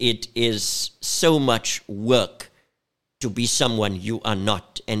said, it is so much work to be someone you are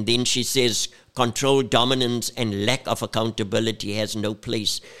not. And then she says, control, dominance, and lack of accountability has no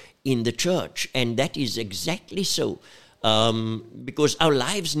place in the church. And that is exactly so. Because our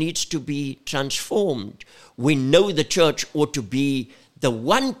lives needs to be transformed. We know the church ought to be the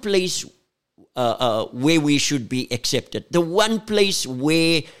one place where we should be accepted, the one place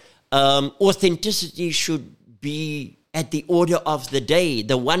where authenticity should be at the order of the day,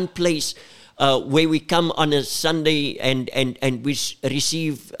 the one place where we come on a Sunday and we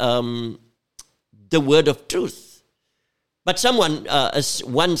receive the word of truth. But someone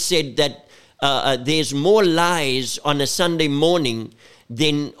once said that there's more lies on a Sunday morning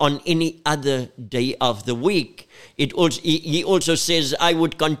than on any other day of the week. He also says, I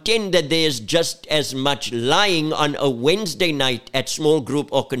would contend that there's just as much lying on a Wednesday night at small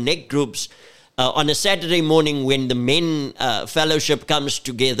group or connect groups, on a Saturday morning when the men fellowship comes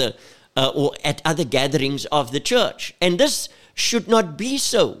together, or at other gatherings of the church. And this should not be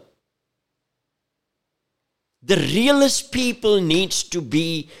so. The realest people needs to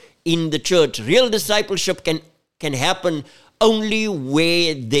be in the church. Real discipleship can happen only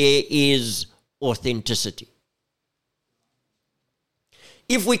where there is authenticity.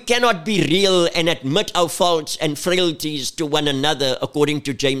 If we cannot be real and admit our faults and frailties to one another, according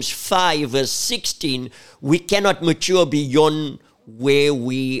to James 5 verse 16, we cannot mature beyond where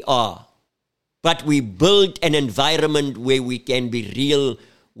we are. But we build an environment where we can be real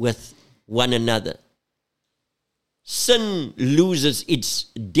with one another. Sin loses its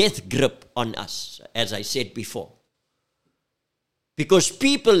death grip on us, as I said before. Because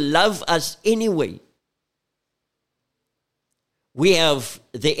people love us anyway. We have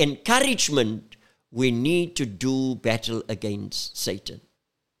the encouragement we need to do battle against Satan.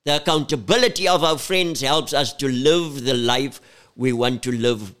 The accountability of our friends helps us to live the life we want to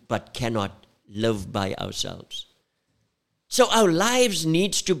live but cannot live by ourselves. So our lives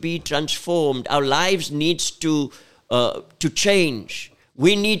needs to be transformed. Our lives needs to change.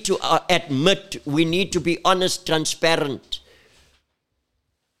 We need to admit, we need to be honest, transparent.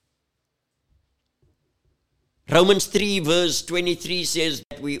 Romans 3 verse 23 says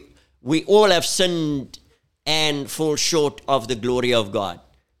that we all have sinned and fall short of the glory of God.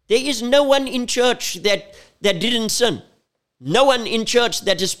 There is no one in church that didn't sin. No one in church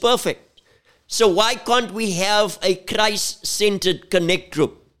that is perfect. So why can't we have a Christ-centered connect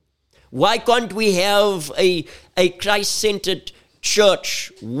group? Why can't we have a Christ-centered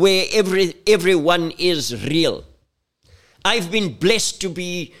church where everyone is real? I've been blessed to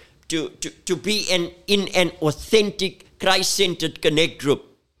be in an authentic Christ-centered connect group.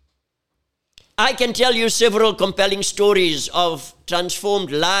 I can tell you several compelling stories of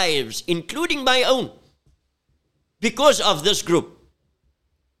transformed lives, including my own, because of this group.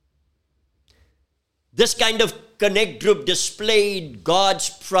 This kind of connect group displayed God's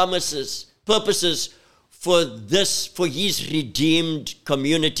purposes for his redeemed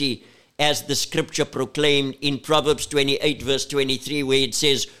community, as the scripture proclaimed in Proverbs 28 verse 23, where it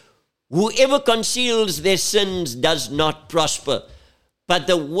says, "Whoever conceals their sins does not prosper, but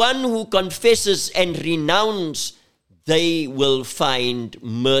the one who confesses and renounces, they will find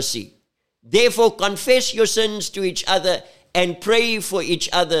mercy. Therefore confess your sins to each other and pray for each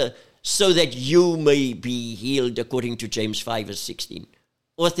other so that you may be healed," according to James 5 verse 16.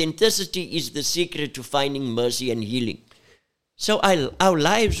 Authenticity is the secret to finding mercy and healing. So our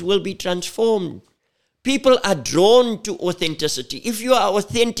lives will be transformed. People are drawn to authenticity. If you are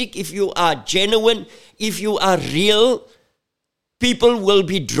authentic, if you are genuine, if you are real, people will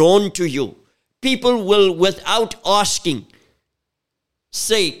be drawn to you. People will, without asking,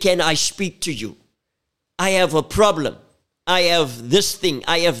 say, "Can I speak to you? I have a problem. I have this thing.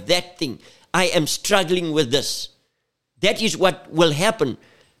 I have that thing. I am struggling with this." That is what will happen.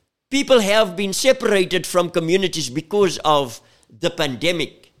 People have been separated from communities because of the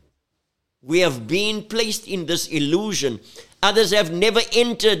pandemic. We have been placed in this illusion. Others have never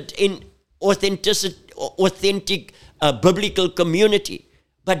entered in authentic biblical community.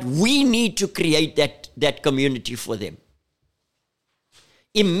 But we need to create that community for them.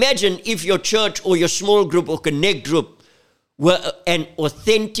 Imagine if your church or your small group or connect group were an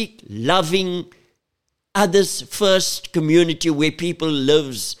authentic, loving, others first community where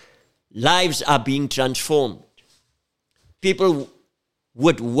people's lives are being transformed. People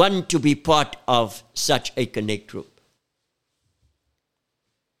would want to be part of such a connect group.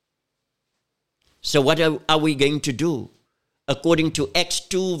 So what are we going to do? According to Acts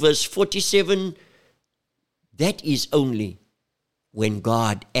 2 verse 47, that is only when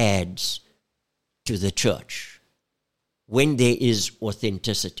God adds to the church, when there is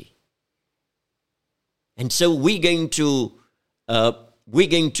authenticity. And so we're going to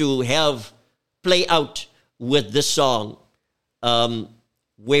have play out with this song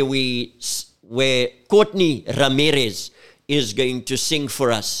where Courtney Ramirez is going to sing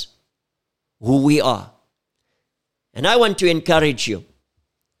for us who we are. And I want to encourage you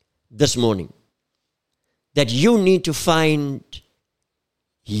this morning that you need to find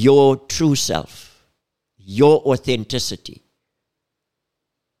your true self, your authenticity,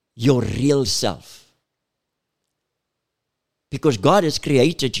 your real self. Because God has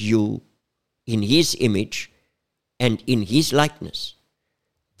created you in His image and in His likeness.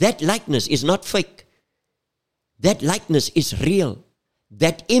 That likeness is not fake. That likeness is real.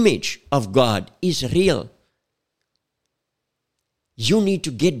 That image of God is real. You need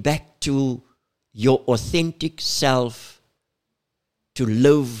to get back to your authentic self to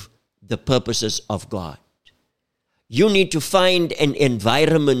live the purposes of God. You need to find an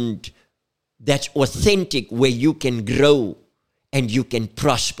environment that's authentic where you can grow and you can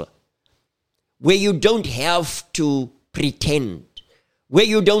prosper. Where you don't have to pretend. Where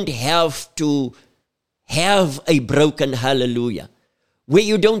you don't have to have a broken hallelujah. Where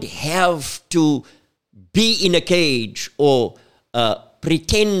you don't have to be in a cage or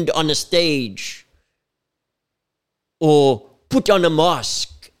pretend on a stage or put on a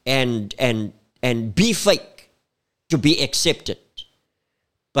mask and be fake to be accepted,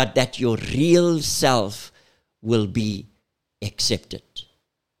 but that your real self will be accepted.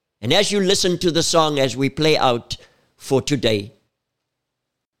 And as you listen to the song as we play out for today,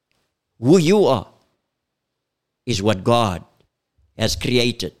 who you are is what God has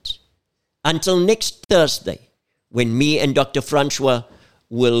created. Until next Thursday, when me and Dr. Francois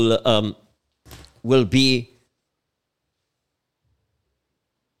will will be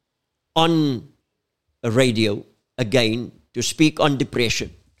on a radio again to speak on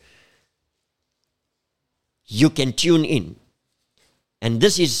depression, you can tune in. And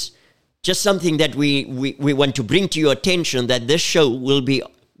this is just something that we want to bring to your attention, that this show will be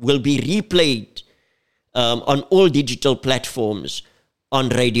replayed on all digital platforms on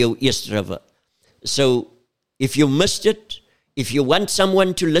Radio East River. So if you missed it, if you want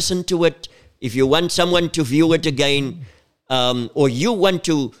someone to listen to it, if you want someone to view it again, or you want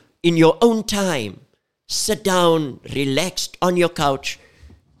to, in your own time, sit down, relaxed on your couch,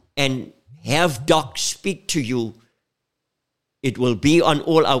 and have Doc speak to you, it will be on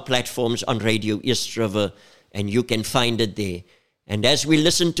all our platforms on Radio East River, and you can find it there. And as we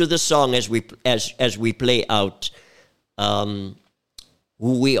listen to the song, as we play out who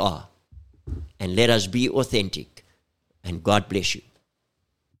we are, and let us be authentic, and God bless you.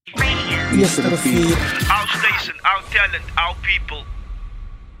 Yesterday, Our station, our talent, our people.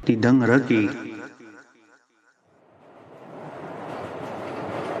 Tidang Ragi.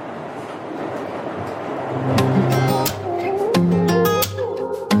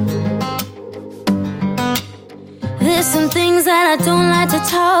 There's some things that I don't like to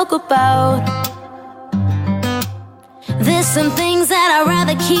talk about. There's some things that I'd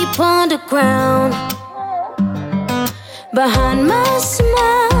rather keep underground. Behind my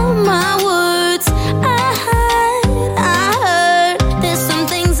smile, my words I hide. There's some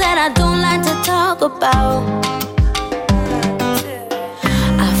things that I don't like to talk about.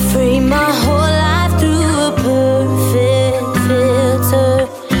 I frame my whole life through a perfect filter.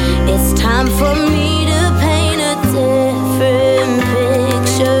 It's time for me to paint a different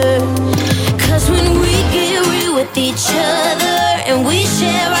picture. 'Cause when we get real with each other and we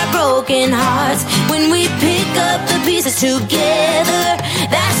share our broken hearts, when we pick up the pieces together,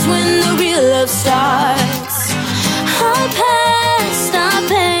 that's when the real love starts. Our past, our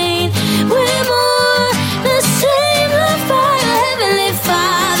pain, we're more the same love by our Heavenly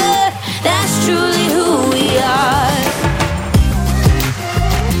Father. That's truly who we are.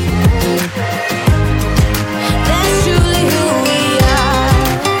 That's truly who we are.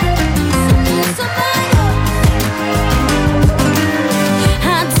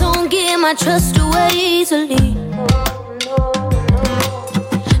 I don't give my trust away easily.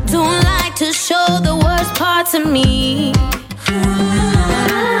 Don't like to show the worst parts of me.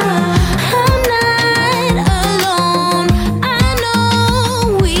 I'm not alone. I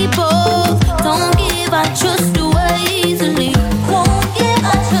know we both don't give our trust away easily. Won't give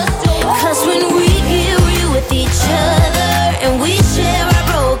our trust away. 'Cause when we get real with each other and we share our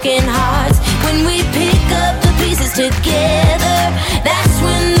broken hearts, when we pick up the pieces together, that's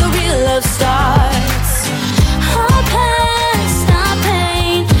when the real love starts. Our past, our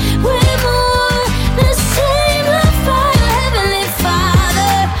pain, we're more the same love by our Heavenly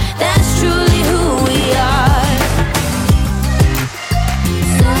Father. That's truly who we are.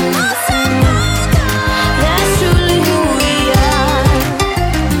 That's truly who we are.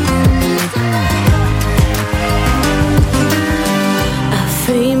 I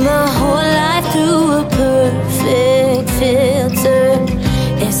frame my whole life through a perfect filter.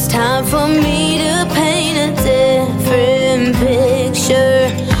 It's time for me to paint a different picture.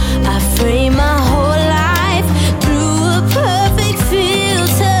 I frame my whole life through a perfect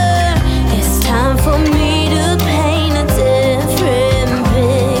filter. It's time for me to paint a different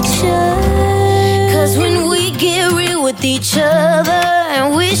picture. 'Cause when we get real with each other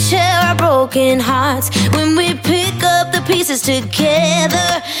and we share our broken hearts, when we pick up the pieces together,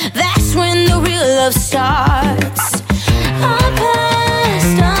 that's when the real love starts. Our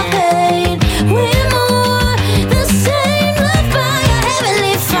past, our pain, we're more the same love by our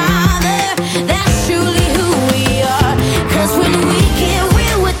Heavenly Father. That's truly who we are. 'Cause when we get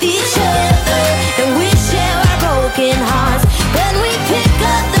real with each other and we share our broken hearts, when we pick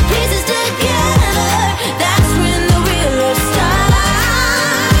up the pieces together, that's when the real love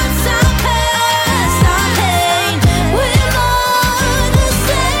starts. Our past, our pain, we're more the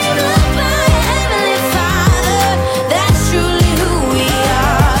same love by our Heavenly Father. That's truly who we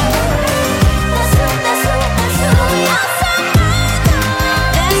are. That's who we are.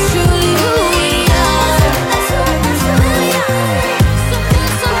 That's truly who we are. That's who we are.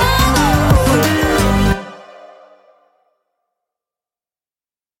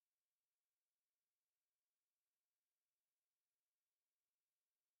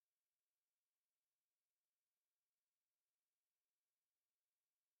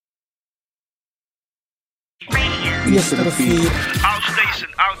 Yesterday, Our station,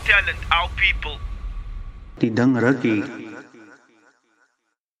 our talent, our people. Tidang Ragi.